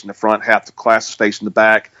is facing the front, half the class is facing the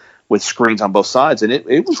back, with screens on both sides, and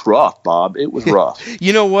it was rough, Bob. It was rough.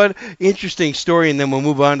 You know what? Interesting story, and then we'll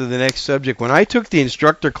move on to the next subject. When I took the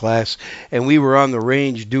instructor class and we were on the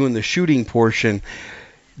range doing the shooting portion,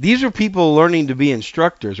 these are people learning to be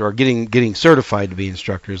instructors or getting certified to be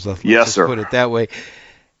instructors. Let's yes, sir. Put it that way.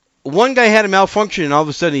 One guy had a malfunction, and all of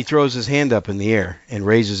a sudden he throws his hand up in the air and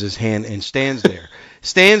raises his hand and stands there.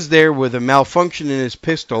 Stands there with a malfunction in his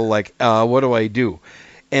pistol, like, what do I do?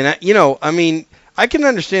 And, I can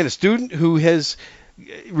understand a student who has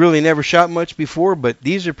really never shot much before, but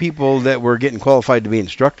these are people that were getting qualified to be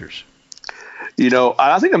instructors.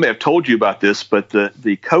 I think I may have told you about this, but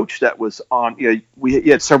the coach that was on, you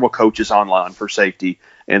had several coaches online for safety,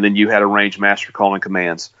 and then you had a range master calling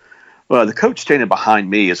commands. Well, the coach standing behind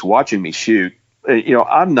me is watching me shoot.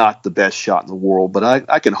 I'm not the best shot in the world, but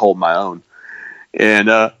I can hold my own.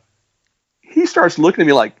 And he starts looking at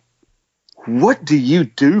me like, "What do you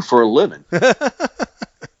do for a living?" I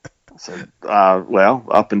said, well,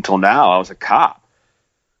 up until now, I was a cop.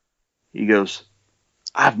 He goes,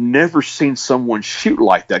 I've never seen someone shoot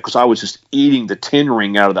like that because I was just eating the 10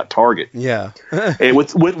 ring out of that target. Yeah. And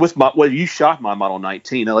with my, well, you shot my Model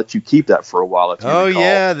 19. I let you keep that for a while. If you Oh, recall.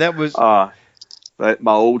 yeah, that was... But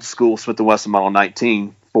my old school Smith & Wesson Model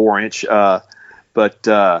 19, 4-inch. I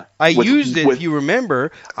used it, if you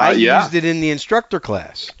remember. I used it in the instructor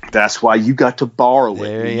class. That's why you got to borrow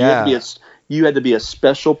There, it. yeah. You had to be a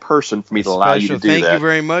special person for me to allow you to do Thank that. you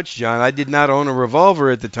very much, John. I did not own a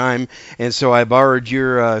revolver at the time, and so I borrowed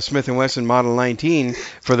your Smith & Wesson Model 19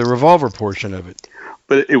 for the revolver portion of it.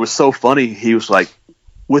 But it was so funny. He was like,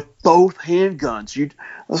 with both handguns. I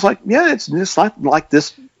was like, yeah, it's not like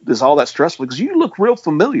this is all that stressful because you look real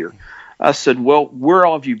familiar. I said, well, where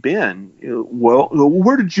all have you been? Well,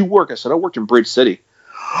 where did you work? I said, I worked in Bridge City.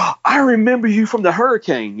 I remember you from the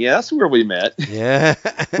hurricane. Yeah, that's where we met. Yeah.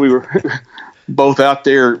 We were both out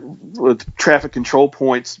there with traffic control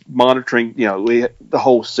points monitoring. The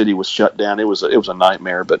whole city was shut down. It was a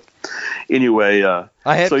nightmare. But anyway,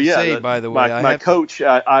 I have to say, by the way, my coach,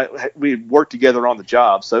 we had worked together on the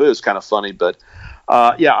job, so it was kind of funny. But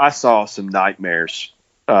I saw some nightmares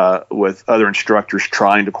with other instructors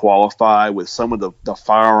trying to qualify with some of the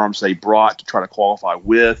firearms they brought to try to qualify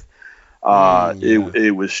with.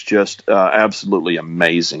 It was just absolutely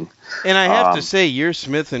amazing. And I have to say, your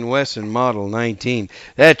Smith & Wesson Model 19,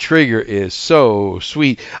 that trigger is so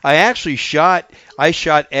sweet. I shot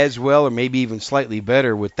as well, or maybe even slightly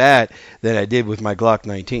better with that than I did with my Glock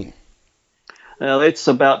 19. Well, it's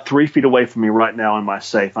about 3 feet away from me right now in my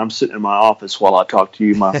safe. I'm sitting in my office while I talk to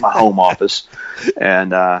you, my home office,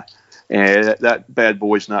 and that bad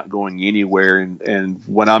boy's not going anywhere. And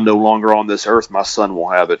when I'm no longer on this earth, my son will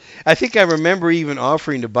have it. I think I remember even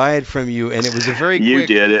offering to buy it from you, and it was a very quick. You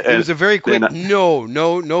did it. It was a very quick.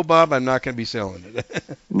 No, Bob, I'm not going to be selling it.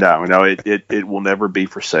 No, it will never be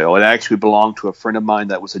for sale. It actually belonged to a friend of mine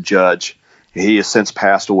that was a judge. He has since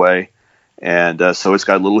passed away, and so it's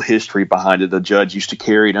got a little history behind it. The judge used to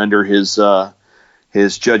carry it under his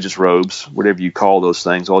judge's robes, whatever you call those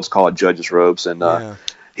things. I'll just call it judge's robes, and.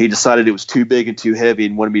 He decided it was too big and too heavy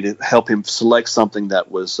and wanted me to help him select something that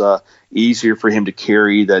was easier for him to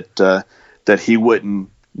carry, that he wouldn't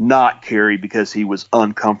not carry because he was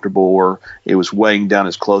uncomfortable or it was weighing down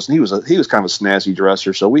his clothes. And he was kind of a snazzy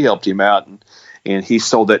dresser, so we helped him out, and he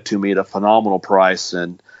sold that to me at a phenomenal price.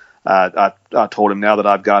 And I told him, now that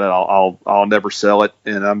I've got it, I'll never sell it,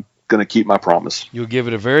 and I'm going to keep my promise. You'll give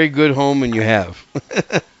it a very good home, and you have.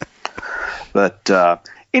 But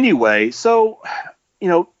anyway, so.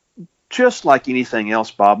 Just like anything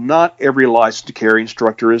else, Bob, not every licensed to carry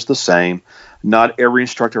instructor is the same. Not every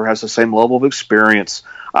instructor has the same level of experience.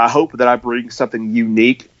 I hope that I bring something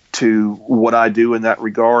unique to what I do in that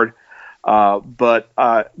regard, but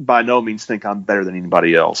I by no means think I'm better than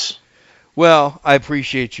anybody else. Well, I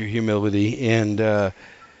appreciate your humility, and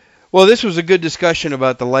this was a good discussion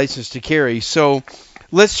about the license to carry. So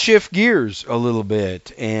let's shift gears a little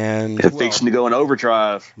bit, and fixing to go in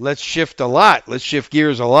overdrive. Let's shift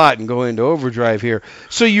gears a lot and go into overdrive here.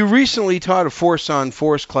 So you recently taught a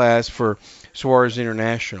force-on-force class for Suarez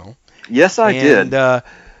International. Yes, I did. And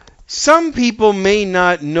some people may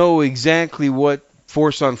not know exactly what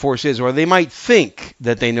force-on-force is, or they might think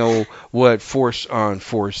that they know what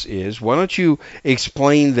force-on-force is. Why don't you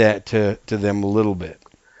explain that to them a little bit?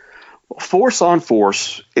 Force on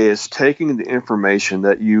force is taking the information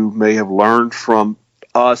that you may have learned from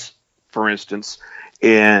us, for instance,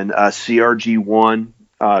 in CRG-1,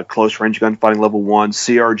 Close Range Gunfighting Level 1,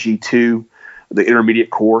 CRG-2, the intermediate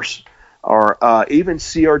course, or even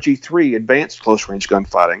CRG-3, Advanced Close Range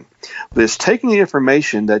Gunfighting. But it's taking the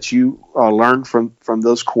information that you learned from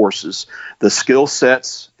those courses, the skill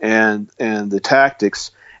sets and the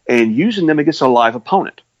tactics, and using them against a live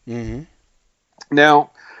opponent. Mm-hmm.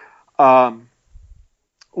 Now,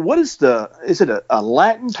 what is is it a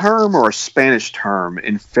Latin term or a Spanish term,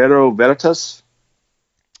 Infero Veritas?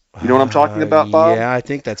 You know what I'm talking about, Bob? Yeah, I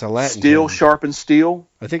think that's a Latin steel term. Sharpens steel?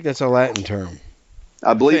 I think that's a Latin term.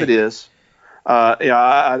 I believe it is.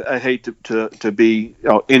 I hate to be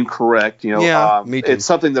incorrect. Me too. It's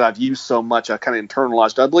something that I've used so much, I kind of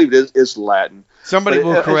internalized. I believe it is Latin. Somebody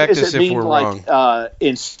will correct us if we're wrong.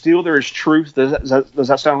 In steel there is truth? Does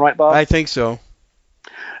that sound right, Bob? I think so.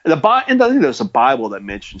 And I think there's a Bible that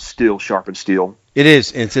mentions steel sharpens steel. It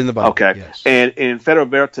is. It's in the Bible. Okay. Yes. And in Infero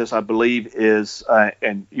Veritas, I believe, is,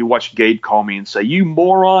 and you watch Gabe call me and say, "You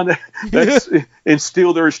moron, that's, in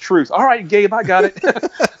steel there is truth." All right, Gabe, I got it.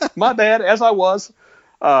 My bad, as I was.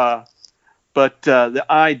 But the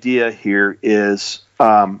idea here is,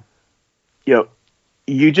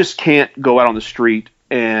 you just can't go out on the street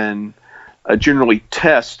and generally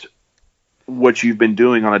test what you've been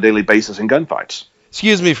doing on a daily basis in gunfights.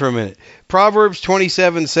 Excuse me for a minute. Proverbs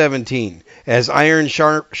 27:17. As iron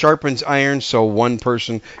sharpens iron, so one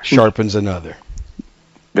person sharpens another.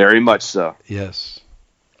 Very much so. Yes.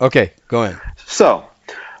 Okay, go ahead. So,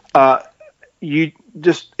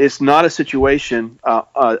 it's not a situation,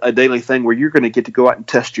 a daily thing where you're going to get to go out and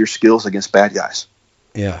test your skills against bad guys.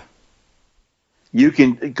 Yeah. You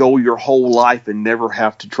can go your whole life and never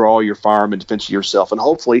have to draw your firearm in defense of yourself. And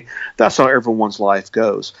hopefully that's how everyone's life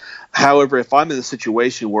goes. However, if I'm in a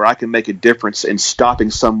situation where I can make a difference in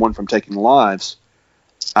stopping someone from taking lives,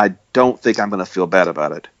 I don't think I'm going to feel bad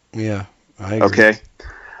about it. Yeah, I agree. Okay?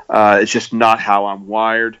 It's just not how I'm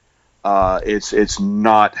wired. It's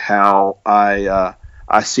not how I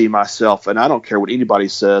see myself. And I don't care what anybody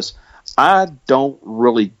says. I don't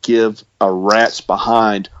really give a rat's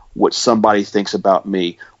behind what somebody thinks about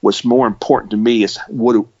me. What's more important to me is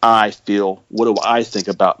what do I feel, what do I think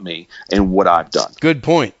about me, and what I've done. Good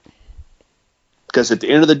point. Because at the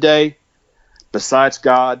end of the day, besides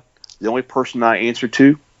God, the only person I answer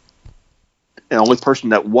to, and the only person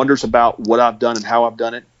that wonders about what I've done and how I've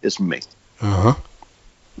done it is me. Uh-huh.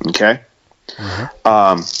 Okay?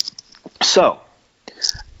 Uh-huh. So,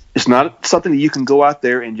 it's not something that you can go out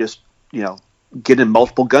there and just, get in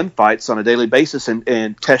multiple gunfights on a daily basis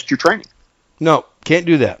and test your training. No, can't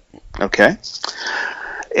do that. Okay?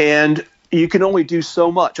 And you can only do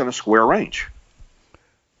so much on a square range.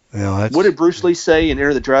 Well, What did Bruce Lee say in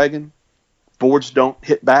Enter the Dragon? Boards don't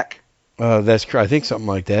hit back. That's correct. I think something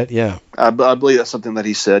like that, yeah. I believe that's something that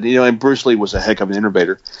he said. And Bruce Lee was a heck of an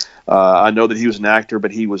innovator. I know that he was an actor,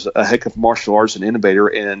 but he was a heck of martial arts and innovator,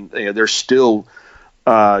 and they're still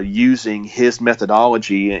using his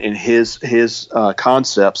methodology and his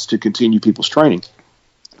concepts to continue people's training.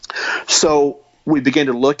 So we began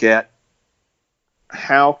to look at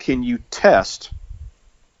how can you test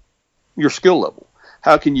your skill level?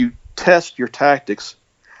 How can you test your tactics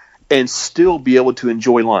and still be able to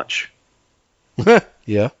enjoy lunch?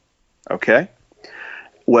 Yeah. Okay.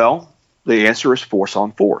 Well, the answer is force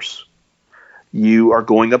on force. You are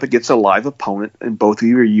going up against a live opponent, and both of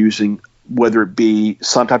you are using, whether it be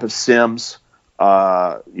some type of sims,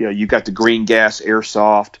 you've got the green gas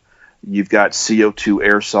airsoft, you've got CO2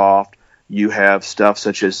 airsoft, you have stuff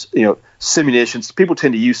such as, simunitions. People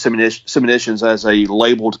tend to use simunitions as a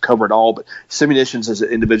label to cover it all, but simunitions is an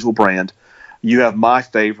individual brand. You have my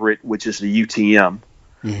favorite, which is the UTM.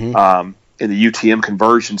 Mm-hmm. And the UTM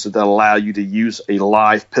conversions that allow you to use a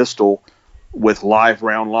live pistol with live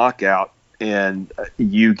round lockout, and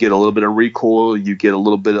you get a little bit of recoil, you get a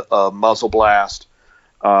little bit of muzzle blast.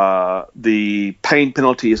 The pain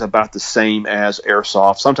penalty is about the same as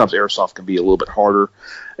airsoft. Sometimes airsoft can be a little bit harder,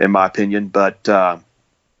 in my opinion, but it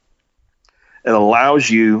allows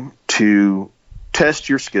you to test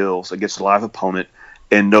your skills against a live opponent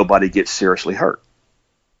and nobody gets seriously hurt.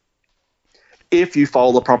 If you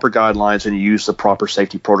follow the proper guidelines and you use the proper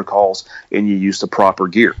safety protocols and you use the proper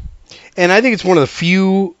gear. And I think it's one of the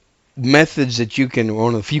few methods that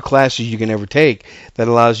one of the few classes you can ever take that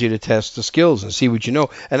allows you to test the skills and see what you know.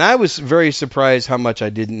 And I was very surprised how much I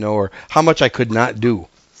didn't know or how much I could not do.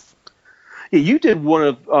 Yeah, you did one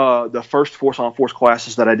of the first force-on-force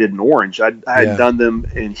classes that I did in Orange. I had done them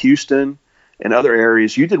in Houston and other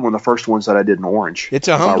areas. You did one of the first ones that I did in Orange. It's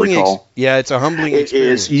a humbling it's a humbling experience. It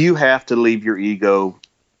is. You have to leave your ego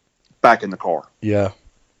back in the car. Yeah.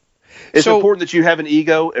 It's important that you have an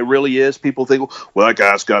ego. It really is. People think, well, that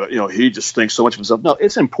guy's got he just thinks so much of himself. No,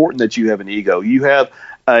 it's important that you have an ego. You have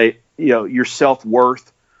your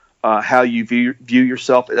self-worth, how you view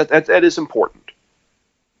yourself. That is important.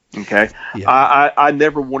 Okay. Yeah. I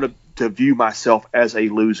never wanted to view myself as a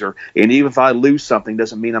loser. And even if I lose something,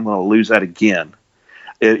 doesn't mean I'm going to lose that again.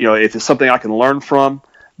 If it's something I can learn from,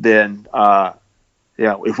 then,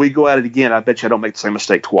 if we go at it again, I bet you I don't make the same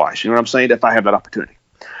mistake twice. You know what I'm saying? If I have that opportunity.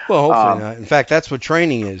 Well, hopefully not. In fact, that's what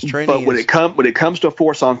training is. But when it comes to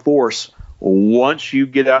force on force, once you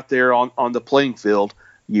get out there on the playing field,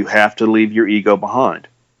 you have to leave your ego behind.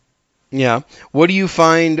 Yeah. What do you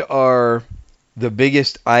find are the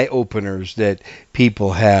biggest eye openers that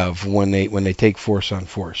people have when they take force on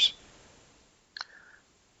force?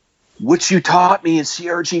 What you taught me in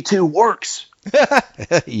CRG2 works.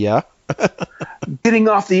 Yeah. Getting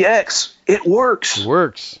off the X, it works. It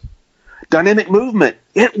works. Dynamic movement,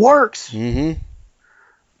 it works. Mm-hmm.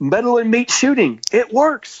 Metal and meat shooting, it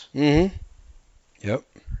works. Mm-hmm. Yep.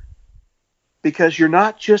 Because you're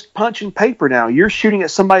not just punching paper now. You're shooting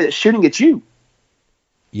at somebody that's shooting at you.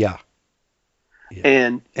 Yeah.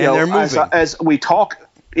 And they're moving. As we talk,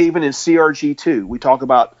 even in CRG2, we talk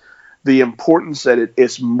about the importance that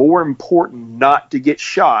it's more important not to get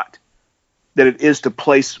shot than it is to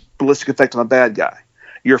place ballistic effect on a bad guy.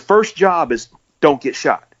 Your first job is don't get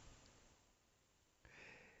shot.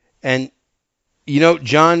 And,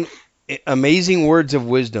 John, amazing words of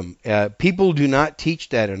wisdom. People do not teach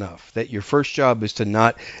that enough, that your first job is to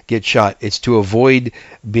not get shot. It's to avoid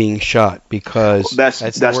being shot, because that's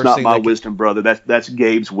the worst not thing my that can- wisdom, brother. That's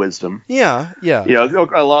Gabe's wisdom. Yeah.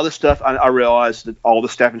 A lot of the stuff, I realize that all the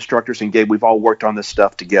staff instructors and Gabe, we've all worked on this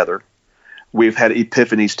stuff together. We've had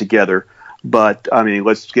epiphanies together. But, I mean,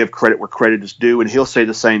 let's give credit where credit is due. And he'll say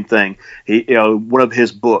the same thing. One of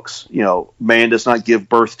his books, man does not give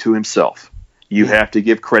birth to himself. You have to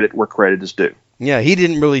give credit where credit is due. Yeah, he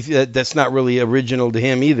didn't really, that's not really original to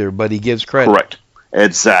him either, but he gives credit. Correct.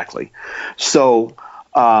 Exactly. So,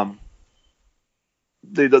 those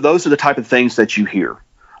are the type of things that you hear.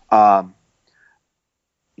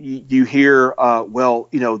 You hear,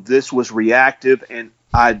 this was reactive, and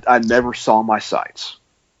I never saw my sights.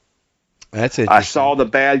 That's interesting. I saw the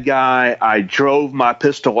bad guy. I drove my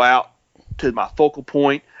pistol out to my focal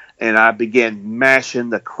point, and I began mashing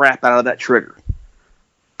the crap out of that trigger,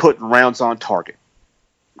 putting rounds on target.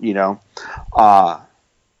 That's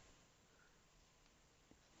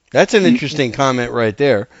an interesting comment right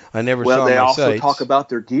there. I never saw Well, they my also sights. talk about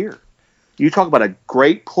their gear. You talk about a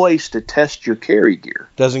great place to test your carry gear.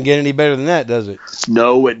 Doesn't get any better than that, does it?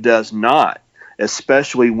 No, it does not.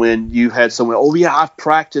 Especially when you had someone, I've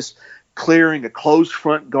practiced clearing a closed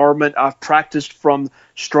front garment. I've practiced from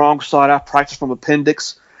strong side. I've practiced from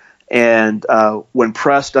appendix. And when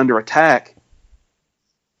pressed under attack,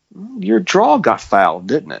 your draw got fouled,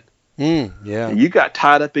 didn't it? Yeah. You got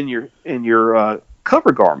tied up in your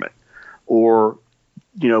cover garment. Or,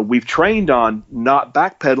 we've trained on not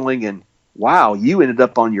backpedaling, and wow, you ended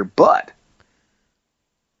up on your butt.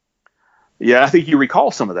 Yeah, I think you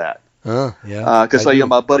recall some of that. Yeah. Because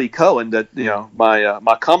my buddy Cullen,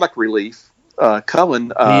 my comic relief,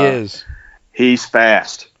 Cullen, he is. He's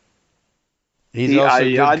fast. He's also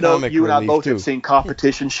good I know comic you and I relief, both too. have seen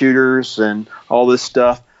competition shooters and all this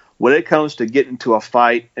stuff. When it comes to getting into a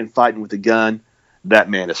fight and fighting with a gun, that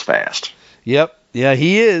man is fast. Yep. Yeah,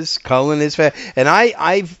 he is. Cullen is fast. And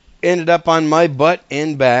I've ended up on my butt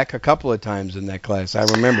and back a couple of times in that class. I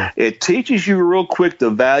remember. It teaches you real quick the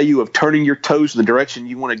value of turning your toes in the direction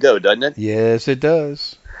you want to go, doesn't it? Yes, it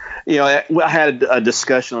does. I had a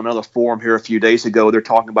discussion on another forum here a few days ago. They're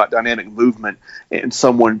talking about dynamic movement, and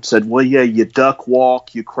someone said, well, yeah, you duck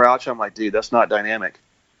walk, you crouch. I'm like, dude, that's not dynamic.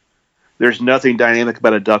 There's nothing dynamic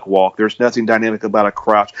about a duck walk. There's nothing dynamic about a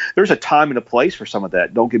crouch. There's a time and a place for some of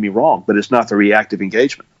that, don't get me wrong, but it's not the reactive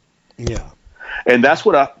engagement. Yeah. And that's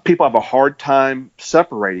what people have a hard time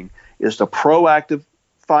separating, is the proactive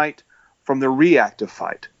fight from the reactive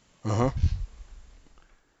fight. Uh-huh.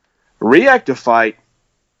 Reactive fight,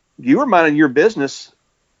 you were minding your business,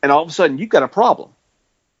 and all of a sudden you've got a problem,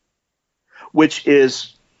 which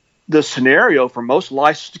is the scenario for most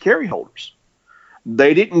licensed carry holders.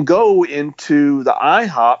 They didn't go into the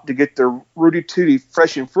IHOP to get their Rudy Tooty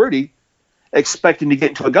Fresh and Fruity expecting to get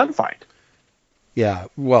into a gunfight. Yeah,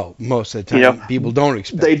 well, most of the time, people don't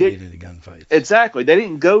expect to get into gunfights. Exactly. They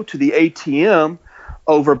didn't go to the ATM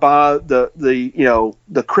over by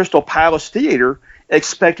the Crystal Palace Theater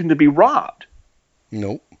expecting to be robbed.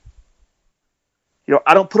 Nope.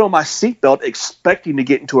 I don't put on my seatbelt expecting to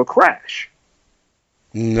get into a crash.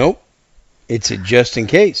 Nope. It's a just in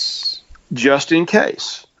case. Just in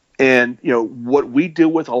case. And, what we deal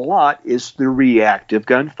with a lot is the reactive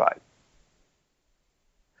gunfight.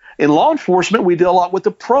 In law enforcement, we deal a lot with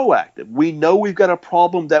the proactive. We know we've got a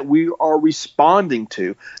problem that we are responding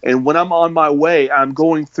to. And when I'm on my way, I'm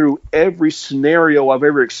going through every scenario I've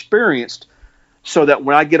ever experienced so that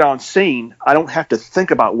when I get on scene, I don't have to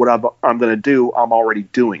think about what I'm going to do. I'm already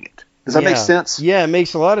doing it. Does that make sense? Yeah, it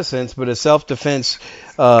makes a lot of sense, but a self-defense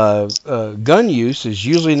gun use is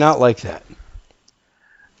usually not like that.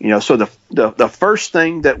 So the first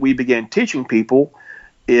thing that we began teaching people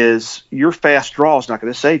is your fast draw is not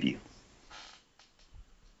going to save you.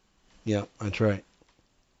 Yeah, that's right.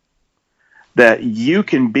 That you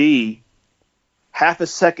can be half a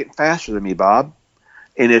second faster than me, Bob,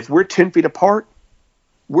 and if we're 10 feet apart,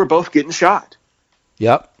 we're both getting shot.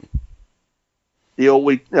 Yep.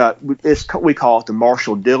 We call it the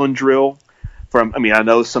Marshall Dillon drill. I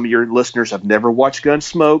know some of your listeners have never watched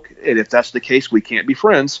Gunsmoke, and if that's the case, we can't be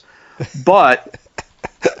friends. But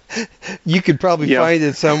you could probably find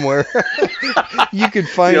it somewhere. You could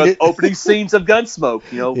find it. Opening scenes of Gunsmoke.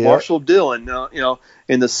 Yeah. Marshall Dillon.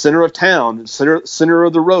 In the center of town, center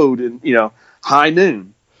of the road, and high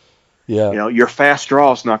noon. Yeah. Your fast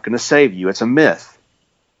draw is not going to save you. It's a myth.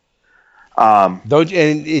 Don't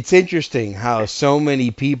and it's interesting how so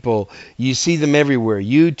many people, you see them everywhere,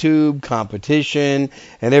 YouTube, competition,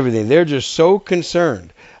 and everything. They're just so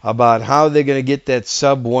concerned about how they're going to get that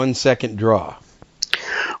sub 1 second draw.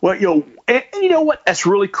 Well, and you know what? That's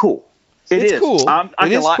really cool. It's is cool. I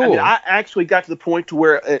cool. mean, I actually got to the point to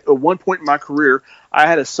where at one point in my career, I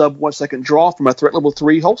had a sub 1 second draw from a threat level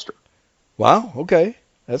 3 holster. Wow. Okay,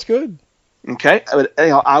 that's good. Okay,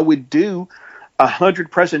 I would do 100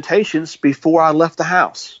 presentations before I left the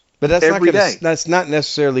house. But that's every day. That's not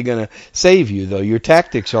necessarily going to save you, though. Your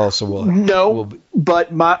tactics also will. No,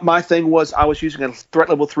 but my thing was I was using a threat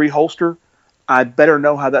level 3 holster. I better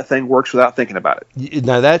know how that thing works without thinking about it.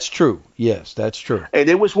 Now, that's true. Yes, that's true. And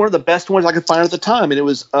it was one of the best ones I could find at the time. And it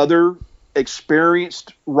was other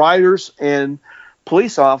experienced riders and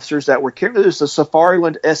police officers that were carrying. It was the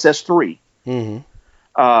Safariland SS3. Mm-hmm.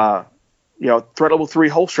 Threat level 3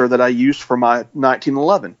 holster that I used for my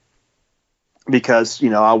 1911. Because,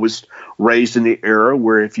 I was raised in the era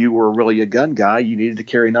where if you were really a gun guy, you needed to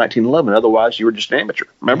carry 1911. Otherwise, you were just an amateur.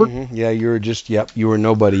 Remember? Mm-hmm. Yeah, you were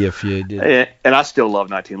nobody if you did. And I still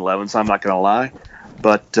love 1911, so I'm not going to lie.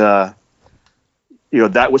 But,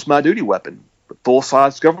 that was my duty weapon.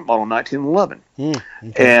 Full-size government model 1911.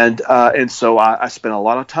 Okay. And so I spent a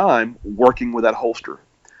lot of time working with that holster.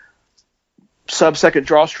 Sub-second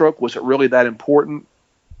draw stroke, was it really that important?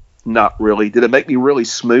 Not really. Did it make me really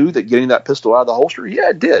smooth at getting that pistol out of the holster?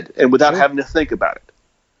 Yeah, it did. And without having to think about it.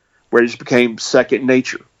 Where it just became second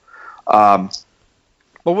nature. But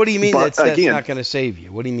what do you mean that's not going to save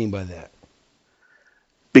you? What do you mean by that?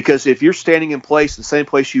 Because if you're standing in place, the same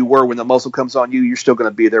place you were when the muzzle comes on you, you're still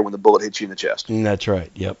going to be there when the bullet hits you in the chest. That's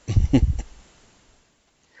right. Yep.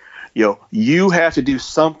 You have to do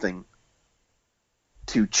something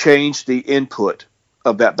to change the input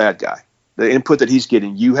of that bad guy. The input that he's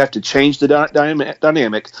getting, you have to change the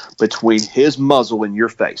dynamic between his muzzle and your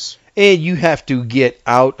face. And you have to get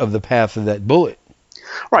out of the path of that bullet.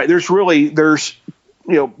 Right. There's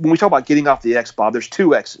when we talk about getting off the X, Bob, there's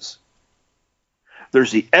two X's.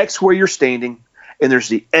 There's the X where you're standing, and there's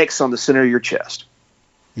the X on the center of your chest.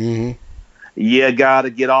 Mm-hmm. You got to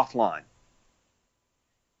get offline.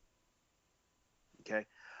 Okay.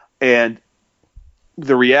 And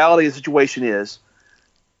the reality of the situation is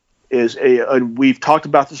and we've talked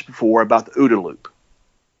about this before, about the OODA loop.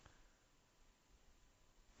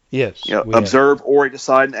 Yes. Observe, orient,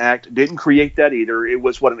 decide, and act. Didn't create that either. It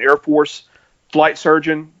was an Air Force flight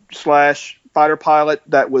surgeon / fighter pilot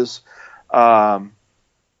that was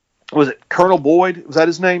it Colonel Boyd? Was that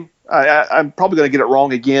his name? I'm probably going to get it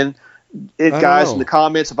wrong again. Guys, in the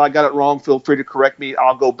comments, if I got it wrong, feel free to correct me.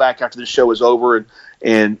 I'll go back after the show is over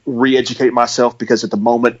and re-educate myself, because at the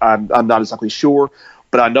moment I'm not exactly sure.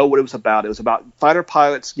 But I know what it was about. It was about fighter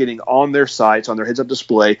pilots getting on their sights, on their heads-up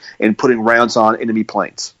display, and putting rounds on enemy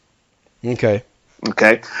planes. Okay.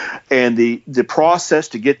 And the process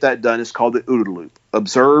to get that done is called the OODA loop.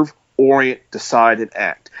 Observe, orient, decide, and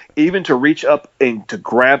act. Even to reach up and to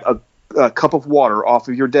grab a cup of water off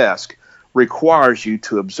of your desk requires you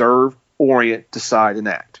to observe, orient, decide, and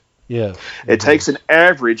act. Yeah. It takes an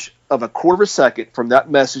average of a quarter of a second from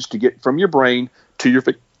that message to get from your brain to your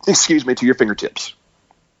fingertips.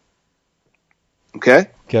 Okay.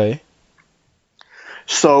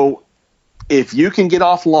 So if you can get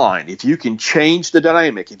offline, if you can change the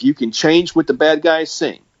dynamic, if you can change what the bad guy is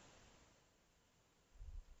seeing,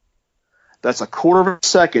 that's a quarter of a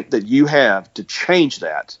second that you have to change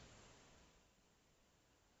that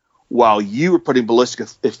while you are putting ballistic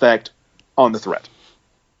effect on the threat.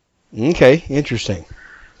 Okay, interesting.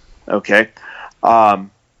 Okay. And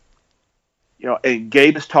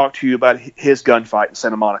Gabe has talked to you about his gunfight in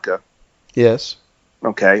Santa Monica. Yes.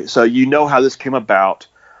 Okay, so you know how this came about.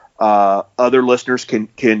 Other listeners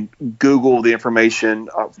can Google the information,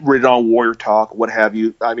 read it on Warrior Talk, what have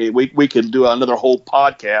you. I mean, we could do another whole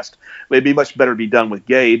podcast. It'd be much better to be done with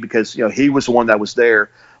Gabe, because he was the one that was there.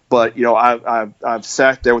 But I've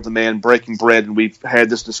sat there with the man breaking bread, and we've had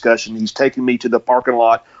this discussion. He's taken me to the parking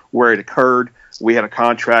lot where it occurred. We had a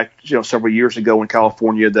contract several years ago in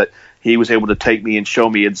California that he was able to take me and show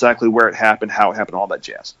me exactly where it happened, how it happened, all that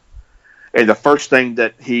jazz. And the first thing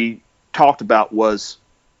that he talked about was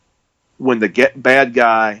when the bad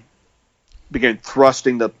guy began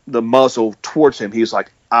thrusting the muzzle towards him, he was like,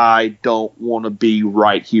 I don't want to be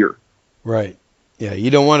right here. Right. Yeah, you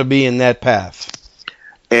don't want to be in that path.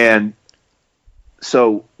 And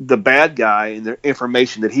so the bad guy and the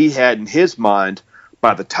information that he had in his mind,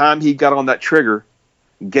 by the time he got on that trigger,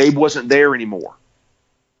 Gabe wasn't there anymore.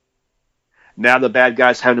 Now the bad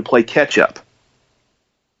guy's having to play catch up.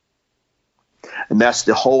 And that's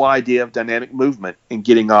the whole idea of dynamic movement and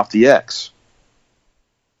getting off the X.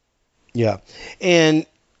 Yeah. And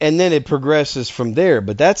then it progresses from there,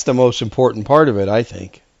 but that's the most important part of it, I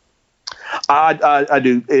think. I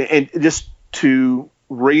do. And just to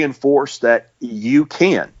reinforce that you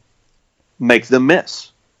can make them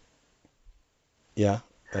miss. Yeah.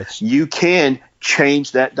 You can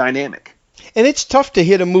change that dynamic. And it's tough to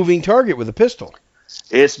hit a moving target with a pistol.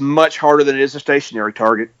 It's much harder than it is a stationary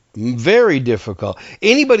target. Very difficult.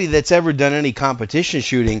 Anybody that's ever done any competition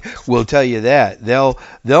shooting will tell you that. They'll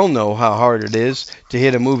know how hard it is to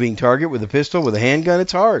hit a moving target with a pistol. With a handgun,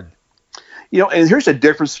 it's hard. And here's the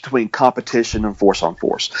difference between competition and force on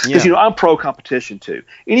force. Because, I'm pro competition too.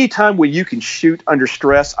 Anytime where you can shoot under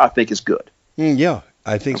stress, I think is good. Yeah,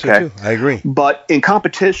 I think so too. I agree. But in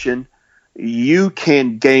competition, you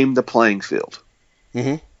can game the playing field.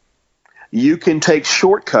 Mm-hmm. You can take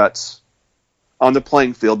shortcuts on the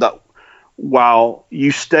playing field that while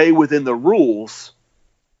you stay within the rules,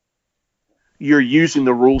 you're using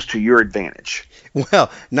the rules to your advantage. Well,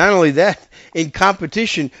 not only that, in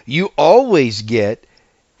competition, you always get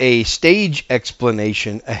a stage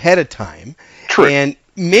explanation ahead of time. True. And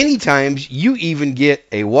many times you even get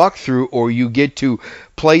a walkthrough, or you get to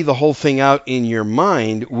play the whole thing out in your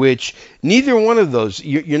mind, which neither one of those,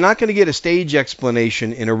 you're not going to get a stage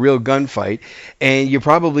explanation in a real gunfight, and you're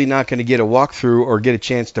probably not going to get a walkthrough or get a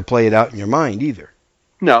chance to play it out in your mind either.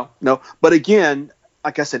 No. But again,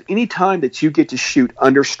 like I said, any time that you get to shoot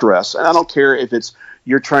under stress, and I don't care if it's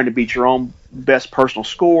you're trying to beat your own best personal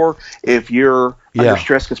score, if you're under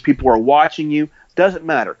stress because people are watching you, doesn't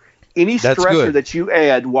matter. Any stressor that you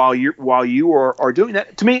add while you are doing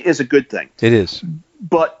that, to me, is a good thing. It is.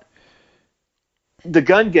 But the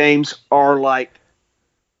gun games are like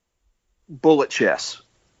bullet chess.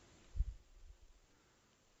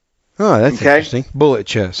 Oh, that's interesting. Bullet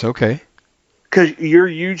chess, okay. Because you're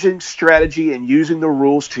using strategy and using the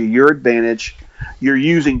rules to your advantage. You're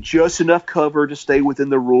using just enough cover to stay within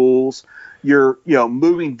the rules. You're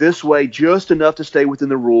moving this way just enough to stay within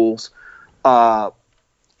the rules.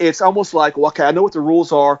 It's almost like, well, okay, I know what the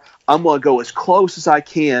rules are. I'm going to go as close as I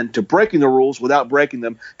can to breaking the rules without breaking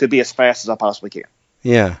them to be as fast as I possibly can.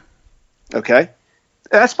 Yeah. Okay?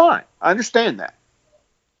 That's fine. I understand that.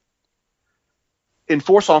 In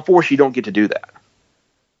force on force, you don't get to do that.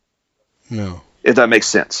 No. If that makes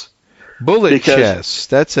sense. Bullet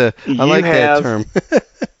chess. I like that term.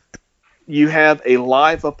 You have a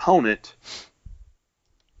live opponent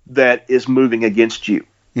that is moving against you.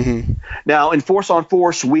 Mm-hmm. Now, in force on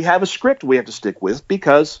force, we have a script we have to stick with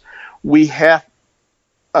because we have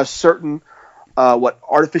a certain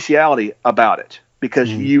artificiality about it. Because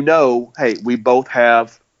hey, we both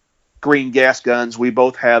have green gas guns, we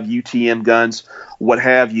both have UTM guns, what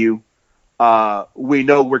have you. We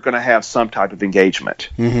know we're going to have some type of engagement.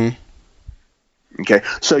 Mm-hmm. Okay,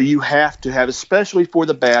 so you have to have, especially for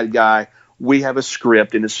the bad guy, we have a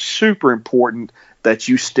script, and it's super important that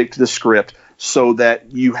you stick to the script so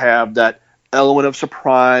that you have that element of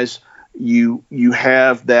surprise. You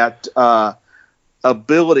have that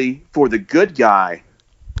ability for the good guy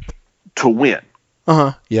to win.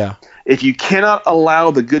 Yeah. If you cannot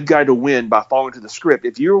allow the good guy to win by following to the script,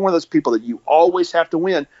 if you're one of those people that you always have to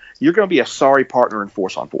win, you're going to be a sorry partner in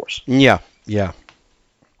force on force. Yeah,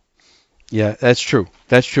 that's true.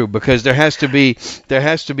 That's true, because there has to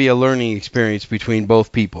be a learning experience between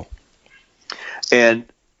both people. And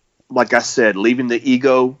like I said, leaving the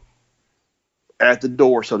ego at the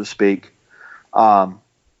door, so to speak,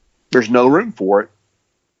 there's no room for it.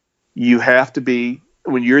 You have to be,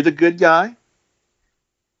 when you're the good guy,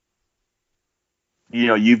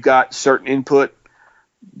 you've got certain input.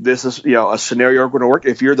 This is, a scenario going to work.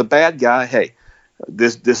 If you're the bad guy, hey,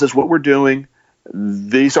 this is what we're doing.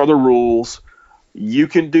 These are the rules. You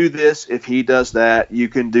can do this if he does that. You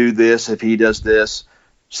can do this if he does this,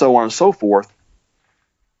 so on and so forth.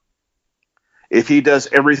 If he does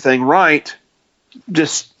everything right,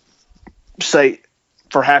 just say,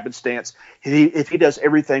 for happenstance, if he does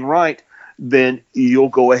everything right, then you'll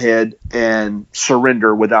go ahead and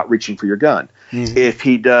surrender without reaching for your gun. Mm-hmm. If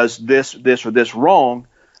he does this, or this wrong,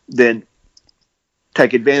 then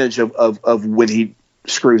take advantage of when he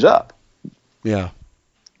screws up. Yeah.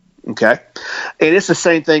 Okay. And it's the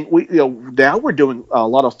same thing. Now we're doing a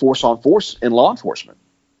lot of force on force in law enforcement.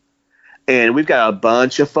 And we've got a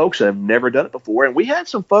bunch of folks that have never done it before. And we had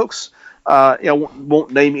some folks,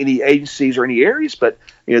 won't name any agencies or any areas, but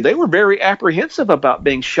they were very apprehensive about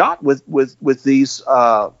being shot with these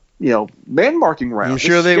man marking rounds. I'm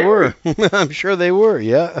sure they were. I'm sure they were.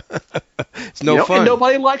 Yeah. It's no fun. And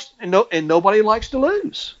nobody likes to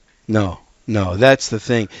lose. No. No, that's the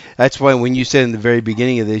thing. That's why when you said in the very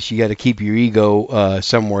beginning of this, you got to keep your ego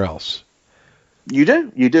somewhere else. You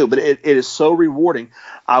do, but it is so rewarding.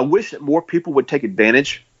 I wish that more people would take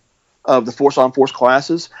advantage of the Force on Force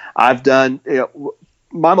classes. I've done,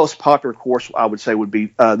 my most popular course, I would say, would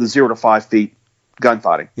be the 0 to 5 feet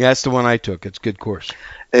gunfighting. Yeah, that's the one I took. It's a good course.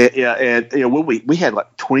 And we had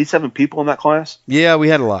like 27 people in that class. Yeah, we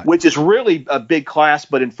had a lot. Which is really a big class,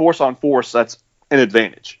 but in Force on Force, that's an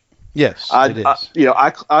advantage. Yes, it is.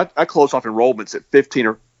 I close off enrollments at 15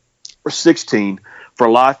 or 16 for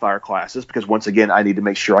live fire classes because, once again, I need to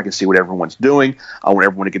make sure I can see what everyone's doing. I want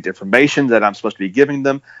everyone to get the information that I'm supposed to be giving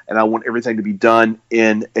them, and I want everything to be done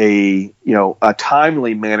in a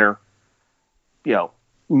timely manner.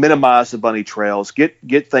 Minimize the bunny trails,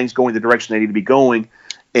 get things going the direction they need to be going,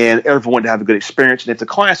 and everyone to have a good experience. And if the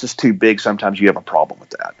class is too big, sometimes you have a problem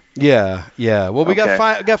with that. Yeah. Well, we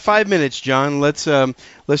got 5 minutes, John. Let's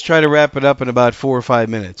try to wrap it up in about 4 or 5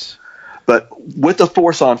 minutes. But with the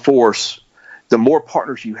Force on Force, the more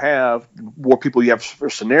partners you have, the more people you have for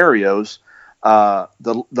scenarios,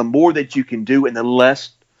 the more that you can do, and the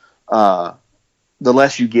less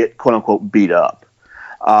you get quote unquote beat up.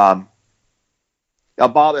 Now,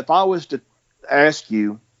 Bob, if I was to ask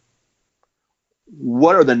you,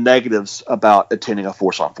 what are the negatives about attending a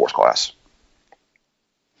Force on Force class?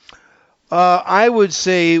 I would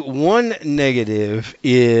say one negative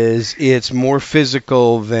is it's more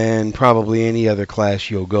physical than probably any other class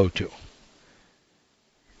you'll go to.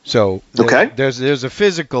 So there's a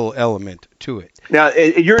physical element to it. Now,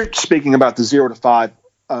 you're speaking about the 0 to 5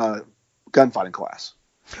 gunfighting class.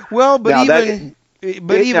 Well, that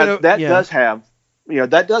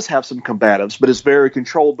does have some combatives, but it's very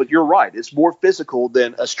controlled. But you're right; it's more physical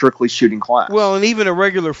than a strictly shooting class. Well, and even a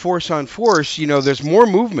regular Force on Force, there's more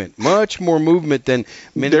movement, much more movement than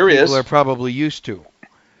many people are probably used to.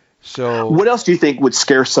 So, what else do you think would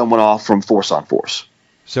scare someone off from Force on Force?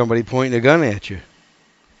 Somebody pointing a gun at you.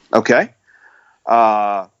 Okay.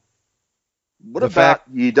 What about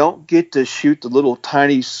you don't get to shoot the little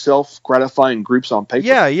tiny self-gratifying groups on paper?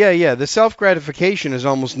 Yeah. The self-gratification is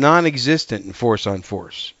almost non-existent in Force on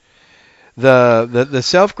Force. The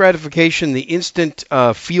self-gratification, the instant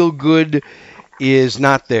feel-good is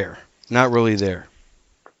not there. Not really there.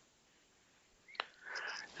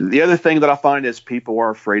 The other thing that I find is people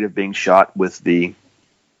are afraid of being shot with the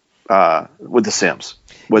Sims,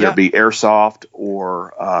 whether it be airsoft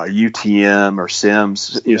or UTM or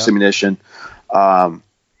Sims, simunition.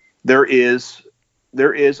 There is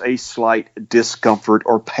a slight discomfort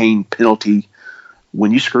or pain penalty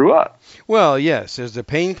when you screw up. Well, yes, there's a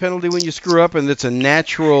pain penalty when you screw up, and it's a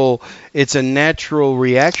natural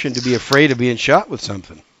reaction to be afraid of being shot with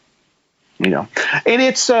something. And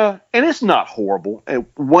it's not horrible. And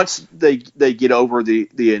once they get over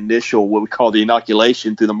the initial, what we call the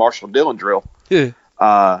inoculation through the Marshall Dillon drill, it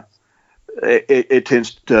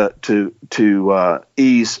tends to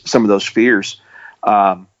ease some of those fears.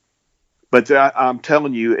 But I'm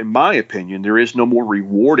telling you, in my opinion, there is no more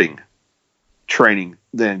rewarding training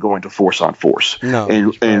than going to Force on Force. No,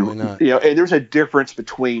 and not. And there's a difference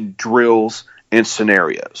between drills and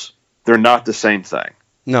scenarios. They're not the same thing.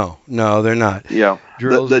 No, they're not. Yeah,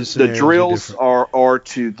 the drills are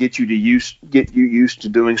to get you used to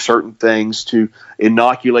doing certain things, to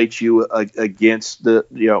inoculate you against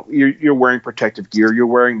you're wearing protective gear, you're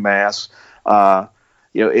wearing masks.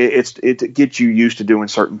 It's to get you used to doing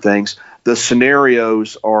certain things. The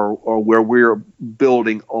scenarios are where we're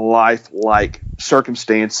building life-like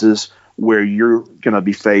circumstances where you're going to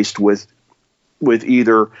be faced with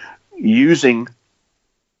either using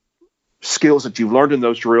skills that you've learned in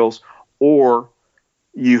those drills, or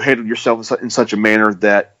you handled yourself in such a manner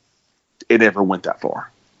that it never went that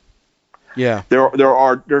far. Yeah, there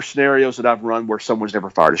are scenarios that I've run where someone's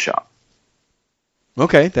never fired a shot.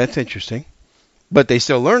 Okay, that's interesting, but they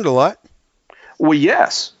still learned a lot. Well,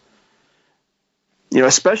 yes.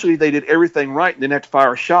 Especially if they did everything right and didn't have to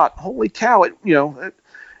fire a shot. Holy cow!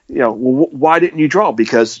 Why didn't you draw?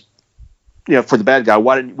 Because for the bad guy,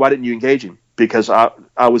 why didn't you engage him? Because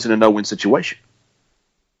I was in a no-win situation.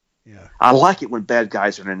 Yeah, I like it when bad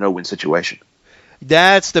guys are in a no-win situation.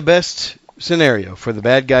 That's the best scenario, for the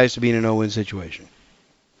bad guys to be in a no-win situation.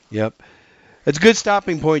 Yep. That's a good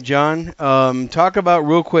stopping point, John. Talk about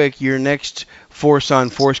real quick your next Force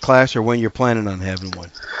on Force class, or when you're planning on having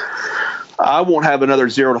one. I won't have another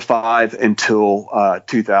 0 to 5 until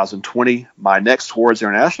 2020. My next Swords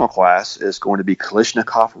International class is going to be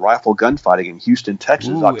Kalashnikov rifle gunfighting in Houston,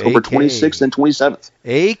 Texas, October 26th and 27th.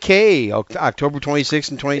 AK, October 26th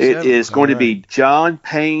and 27th. It is going to be John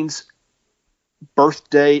Payne's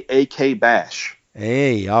birthday AK bash.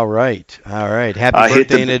 Hey, all right. Happy I hit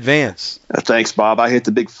birthday in advance. Thanks, Bob. I hit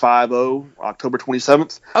the big 5-0 October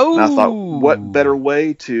 27th. Oh. And I thought, what better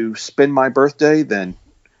way to spend my birthday than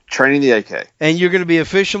training the AK? And you're going to be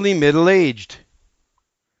officially middle-aged.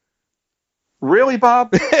 Really,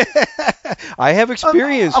 Bob? I have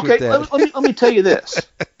experience with okay, that. let me tell you this.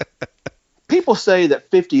 People say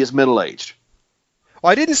that 50 is middle-aged.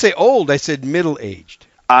 Well, I didn't say old. I said middle-aged.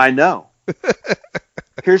 I know.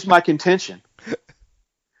 Here's my contention.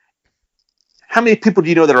 How many people do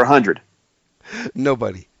you know that are 100?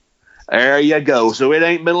 Nobody. There you go. So it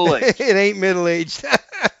ain't middle-aged. It ain't middle-aged.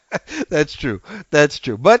 That's true.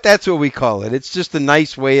 But that's what we call it. It's just a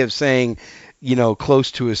nice way of saying,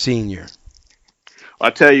 close to a senior. I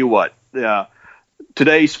tell you what.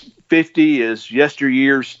 Today's 50 is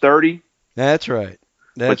yesteryear's 30. That's right.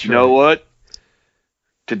 But you know what?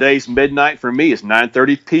 Today's midnight for me is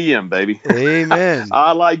 9:30 p.m., baby. Amen.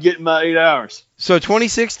 I like getting my 8 hours. So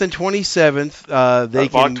 26th and 27th,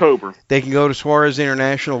 October. They can go to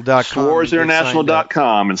SuarezInternational.com.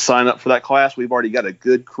 SuarezInternational.com and sign up for that class. We've already got a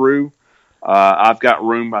good crew. I've got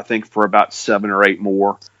room, I think, for about 7 or 8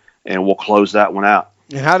 more, and we'll close that one out.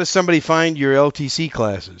 And how does somebody find your LTC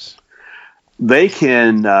classes? They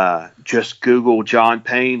can just Google John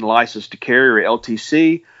Payne, License to Carry, or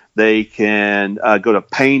LTC. They can go to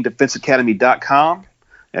PayneDefenseAcademy.com.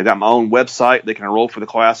 I've got my own website. They can enroll for the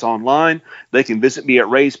class online. They can visit me at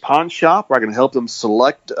Ray's Pawn Shop, where I can help them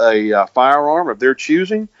select a firearm of their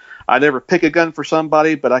choosing. I never pick a gun for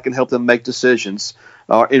somebody, but I can help them make decisions,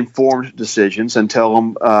 informed decisions, and tell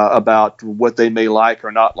them about what they may like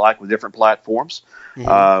or not like with different platforms.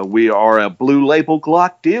 Mm-hmm. We are a blue label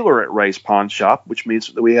Glock dealer at Ray's Pawn Shop, which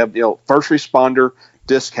means that we have first responder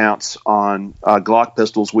discounts on Glock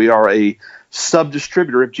pistols. We are a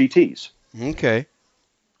sub-distributor of GTs. Okay.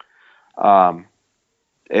 And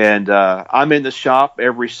I'm in the shop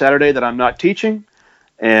every Saturday that I'm not teaching,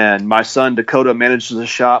 and my son Dakota manages the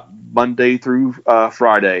shop Monday through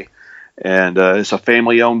Friday. And it's a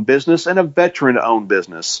family-owned business and a veteran-owned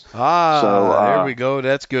business. There we go.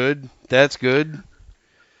 That's good.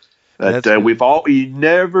 You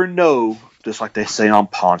never know. Just like they say on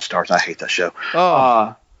Pawn Stars. I hate that show.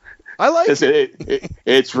 I like it.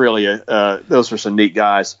 It's really those are some neat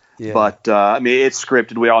guys. Yeah. But it's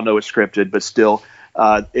scripted. We all know it's scripted, but still,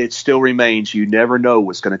 it still remains. You never know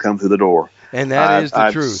what's going to come through the door. And that is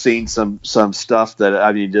the truth. I've seen some stuff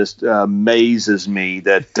that just amazes me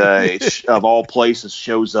that of all places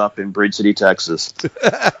shows up in Bridge City, Texas.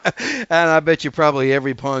 And I bet you probably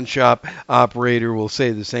every pawn shop operator will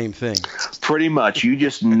say the same thing. Pretty much. You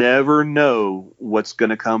just never know what's going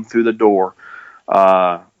to come through the door.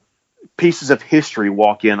 Pieces of history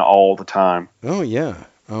walk in all the time. Oh, yeah.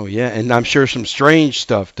 And I'm sure some strange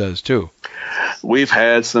stuff does, too. We've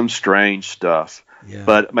had some strange stuff. Yeah.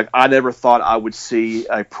 But I never thought I would see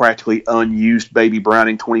a practically unused baby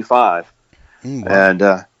Browning 25. Wow. And,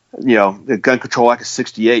 the Gun Control Act of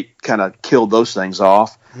 68 kind of killed those things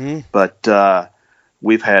off. But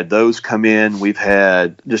we've had those come in. We've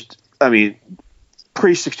had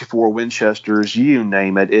pre-64 Winchesters, you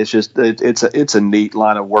name it. It's just it's a neat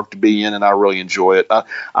line of work to be in, and I really enjoy it.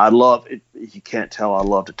 I love it. You can't tell I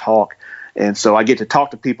love to talk. And so I get to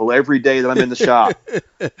talk to people every day that I'm in the shop.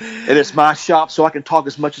 And it's my shop, so I can talk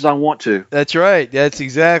as much as I want to. That's right. That's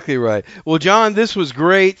exactly right. Well, John, this was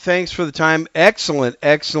great. Thanks for the time. Excellent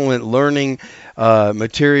learning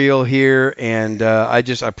material here, and I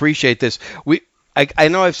appreciate this. I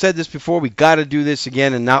know I've said this before. We got to do this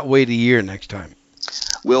again and not wait a year next time.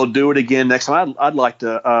 We'll do it again next time. I'd like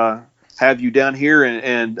to have you down here,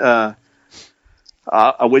 and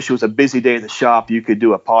I wish it was a busy day at the shop. You could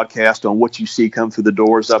do a podcast on what you see come through the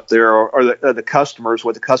doors up there, or the customers,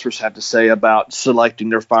 what the customers have to say about selecting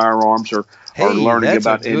their firearms or learning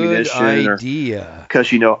about ammunition. Idea. Because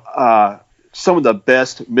some of the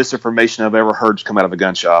best misinformation I've ever heard has come out of a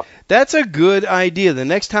gun shop. That's a good idea. The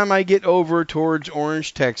next time I get over towards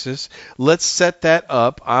Orange, Texas, let's set that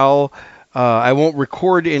up. I won't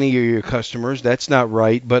record any of your customers. That's not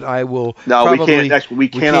right, but I will. No, probably, we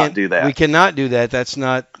cannot do that. We cannot do that. That's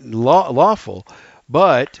not lawful.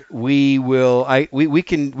 But we will. We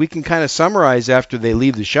can kind of summarize after they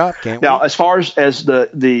leave the shop, can't we? Now, as far as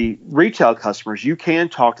the retail customers, you can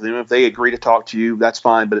talk to them if they agree to talk to you. That's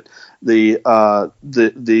fine. But the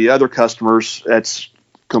other customers, that's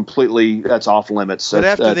off limits. But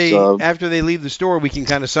after they leave the store, we can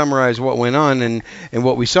kind of summarize what went on and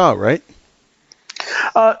what we saw, right?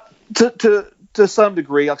 To some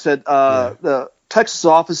degree, like I said, the Texas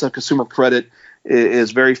Office of Consumer Credit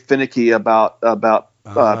is very finicky about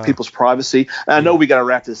people's privacy. And I know we got to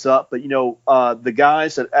wrap this up, but the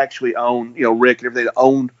guys that actually own, Rick and everything that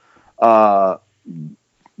own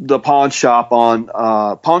the pawn shop on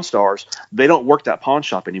Pawn Stars, they don't work that pawn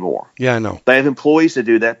shop anymore. Yeah, I know. They have employees to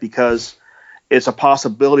do that because it's a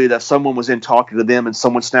possibility that someone was in talking to them and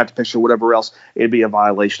someone snapped a picture or whatever else. It'd be a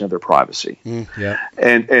violation of their privacy. Yeah.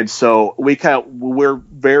 And so we're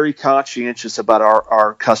very conscientious about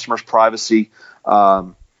our customers' privacy.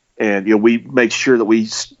 And we make sure that we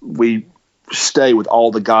stay with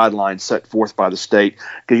all the guidelines set forth by the state.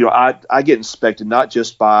 Because I get inspected not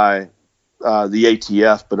just by the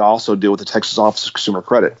ATF, but also deal with the Texas Office of Consumer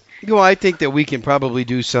Credit. I think that we can probably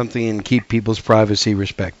do something and keep people's privacy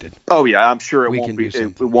respected. Oh yeah, I'm sure it won't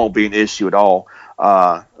be an issue at all. Like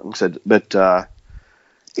I said, but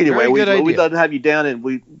anyway, we'd love to have you down, and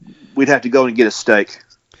we'd have to go and get a steak.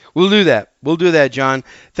 We'll do that, John.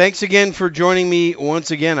 Thanks again for joining me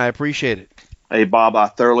once again. I appreciate it. Hey, Bob, I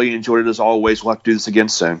thoroughly enjoyed it as always. We'll have to do this again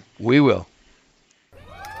soon. We will.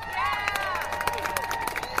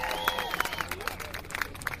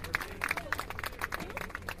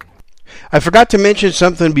 I forgot to mention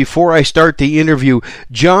something before I start the interview.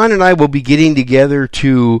 John and I will be getting together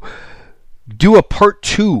to do a part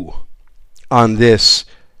 2 on this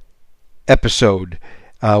episode.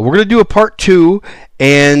 We're going to do a part 2,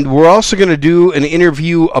 and we're also going to do an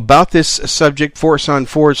interview about this subject, Force on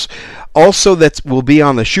Force, also that will be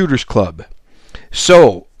on the Shooters Club.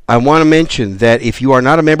 So, I want to mention that if you are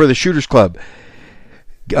not a member of the Shooters Club,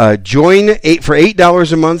 join for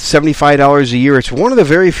 $8 a month, $75 a year. It's one of the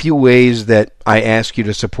very few ways that I ask you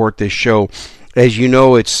to support this show. As you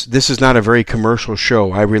know, this is not a very commercial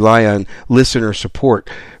show. I rely on listener support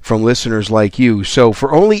from listeners like you. So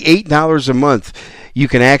for only $8 a month, you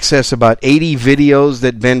can access about 80 videos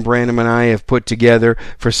that Ben Branham and I have put together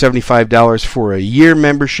for $75 for a year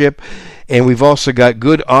membership. And we've also got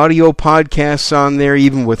good audio podcasts on there,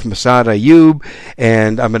 even with Masad Ayub.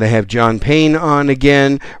 And I'm going to have John Payne on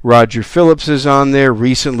again. Roger Phillips is on there.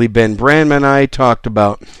 Recently, Ben Branham and I talked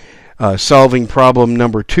about solving problem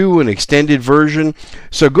number 2, an extended version.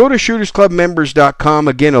 So go to shootersclubmembers.com.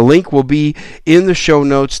 Again, a link will be in the show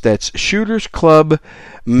notes. That's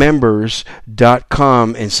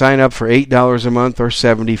shootersclubmembers.com, and sign up for $8 a month or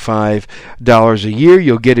 $75 a year.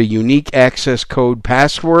 You'll get a unique access code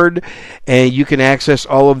password, and you can access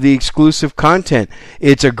all of the exclusive content.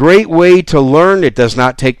 It's a great way to learn. It does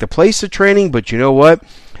not take the place of training, but you know what?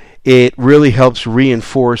 It really helps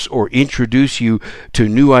reinforce or introduce you to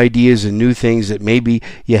new ideas and new things that maybe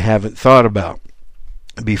you haven't thought about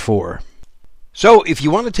before. So, if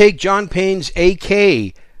you want to take John Payne's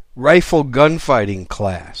AK rifle gunfighting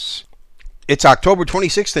class, it's October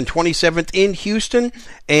 26th and 27th in Houston,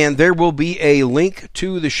 and there will be a link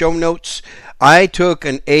to the show notes. I took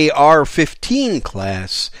an AR-15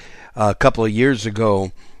 class a couple of years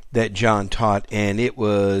ago that John taught, and it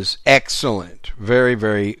was excellent. Very,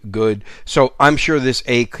 very good. So I'm sure this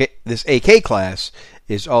AK class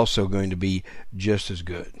is also going to be just as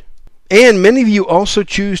good. And many of you also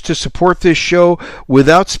choose to support this show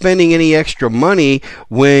without spending any extra money.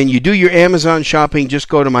 When you do your Amazon shopping, just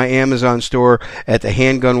go to my Amazon store at the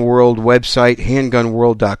Handgun World website,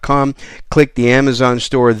 handgunworld.com. Click the Amazon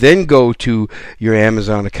store, then go to your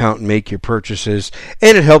Amazon account and make your purchases.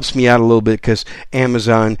 And it helps me out a little bit because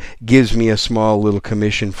Amazon gives me a small little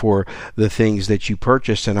commission for the things that you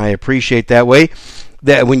purchase, and I appreciate that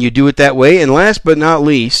when you do it that way. And last but not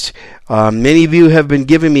least, many of you have been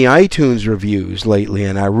giving me iTunes reviews lately,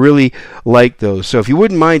 and I really like those. So if you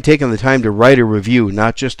wouldn't mind taking the time to write a review,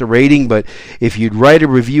 not just a rating, but if you'd write a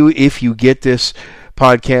review if you get this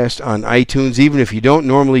podcast on iTunes, even if you don't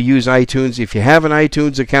normally use iTunes, if you have an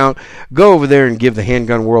iTunes account, go over there and give the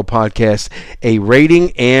Handgun World podcast a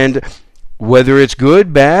rating. And whether it's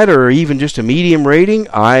good, bad, or even just a medium rating,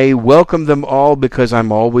 I welcome them all because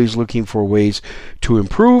I'm always looking for ways to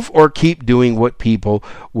improve or keep doing what people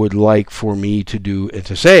would like for me to do and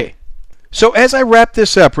to say. So as I wrap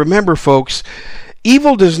this up, remember folks,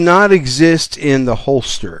 evil does not exist in the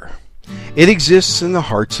holster. It exists in the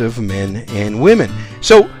hearts of men and women.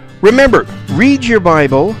 So remember, read your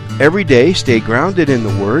Bible every day, stay grounded in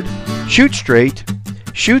the Word, shoot straight,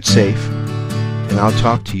 shoot safe, and I'll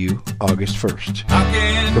talk to you August 1st. How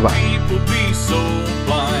can Goodbye. people be so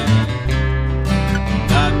blind?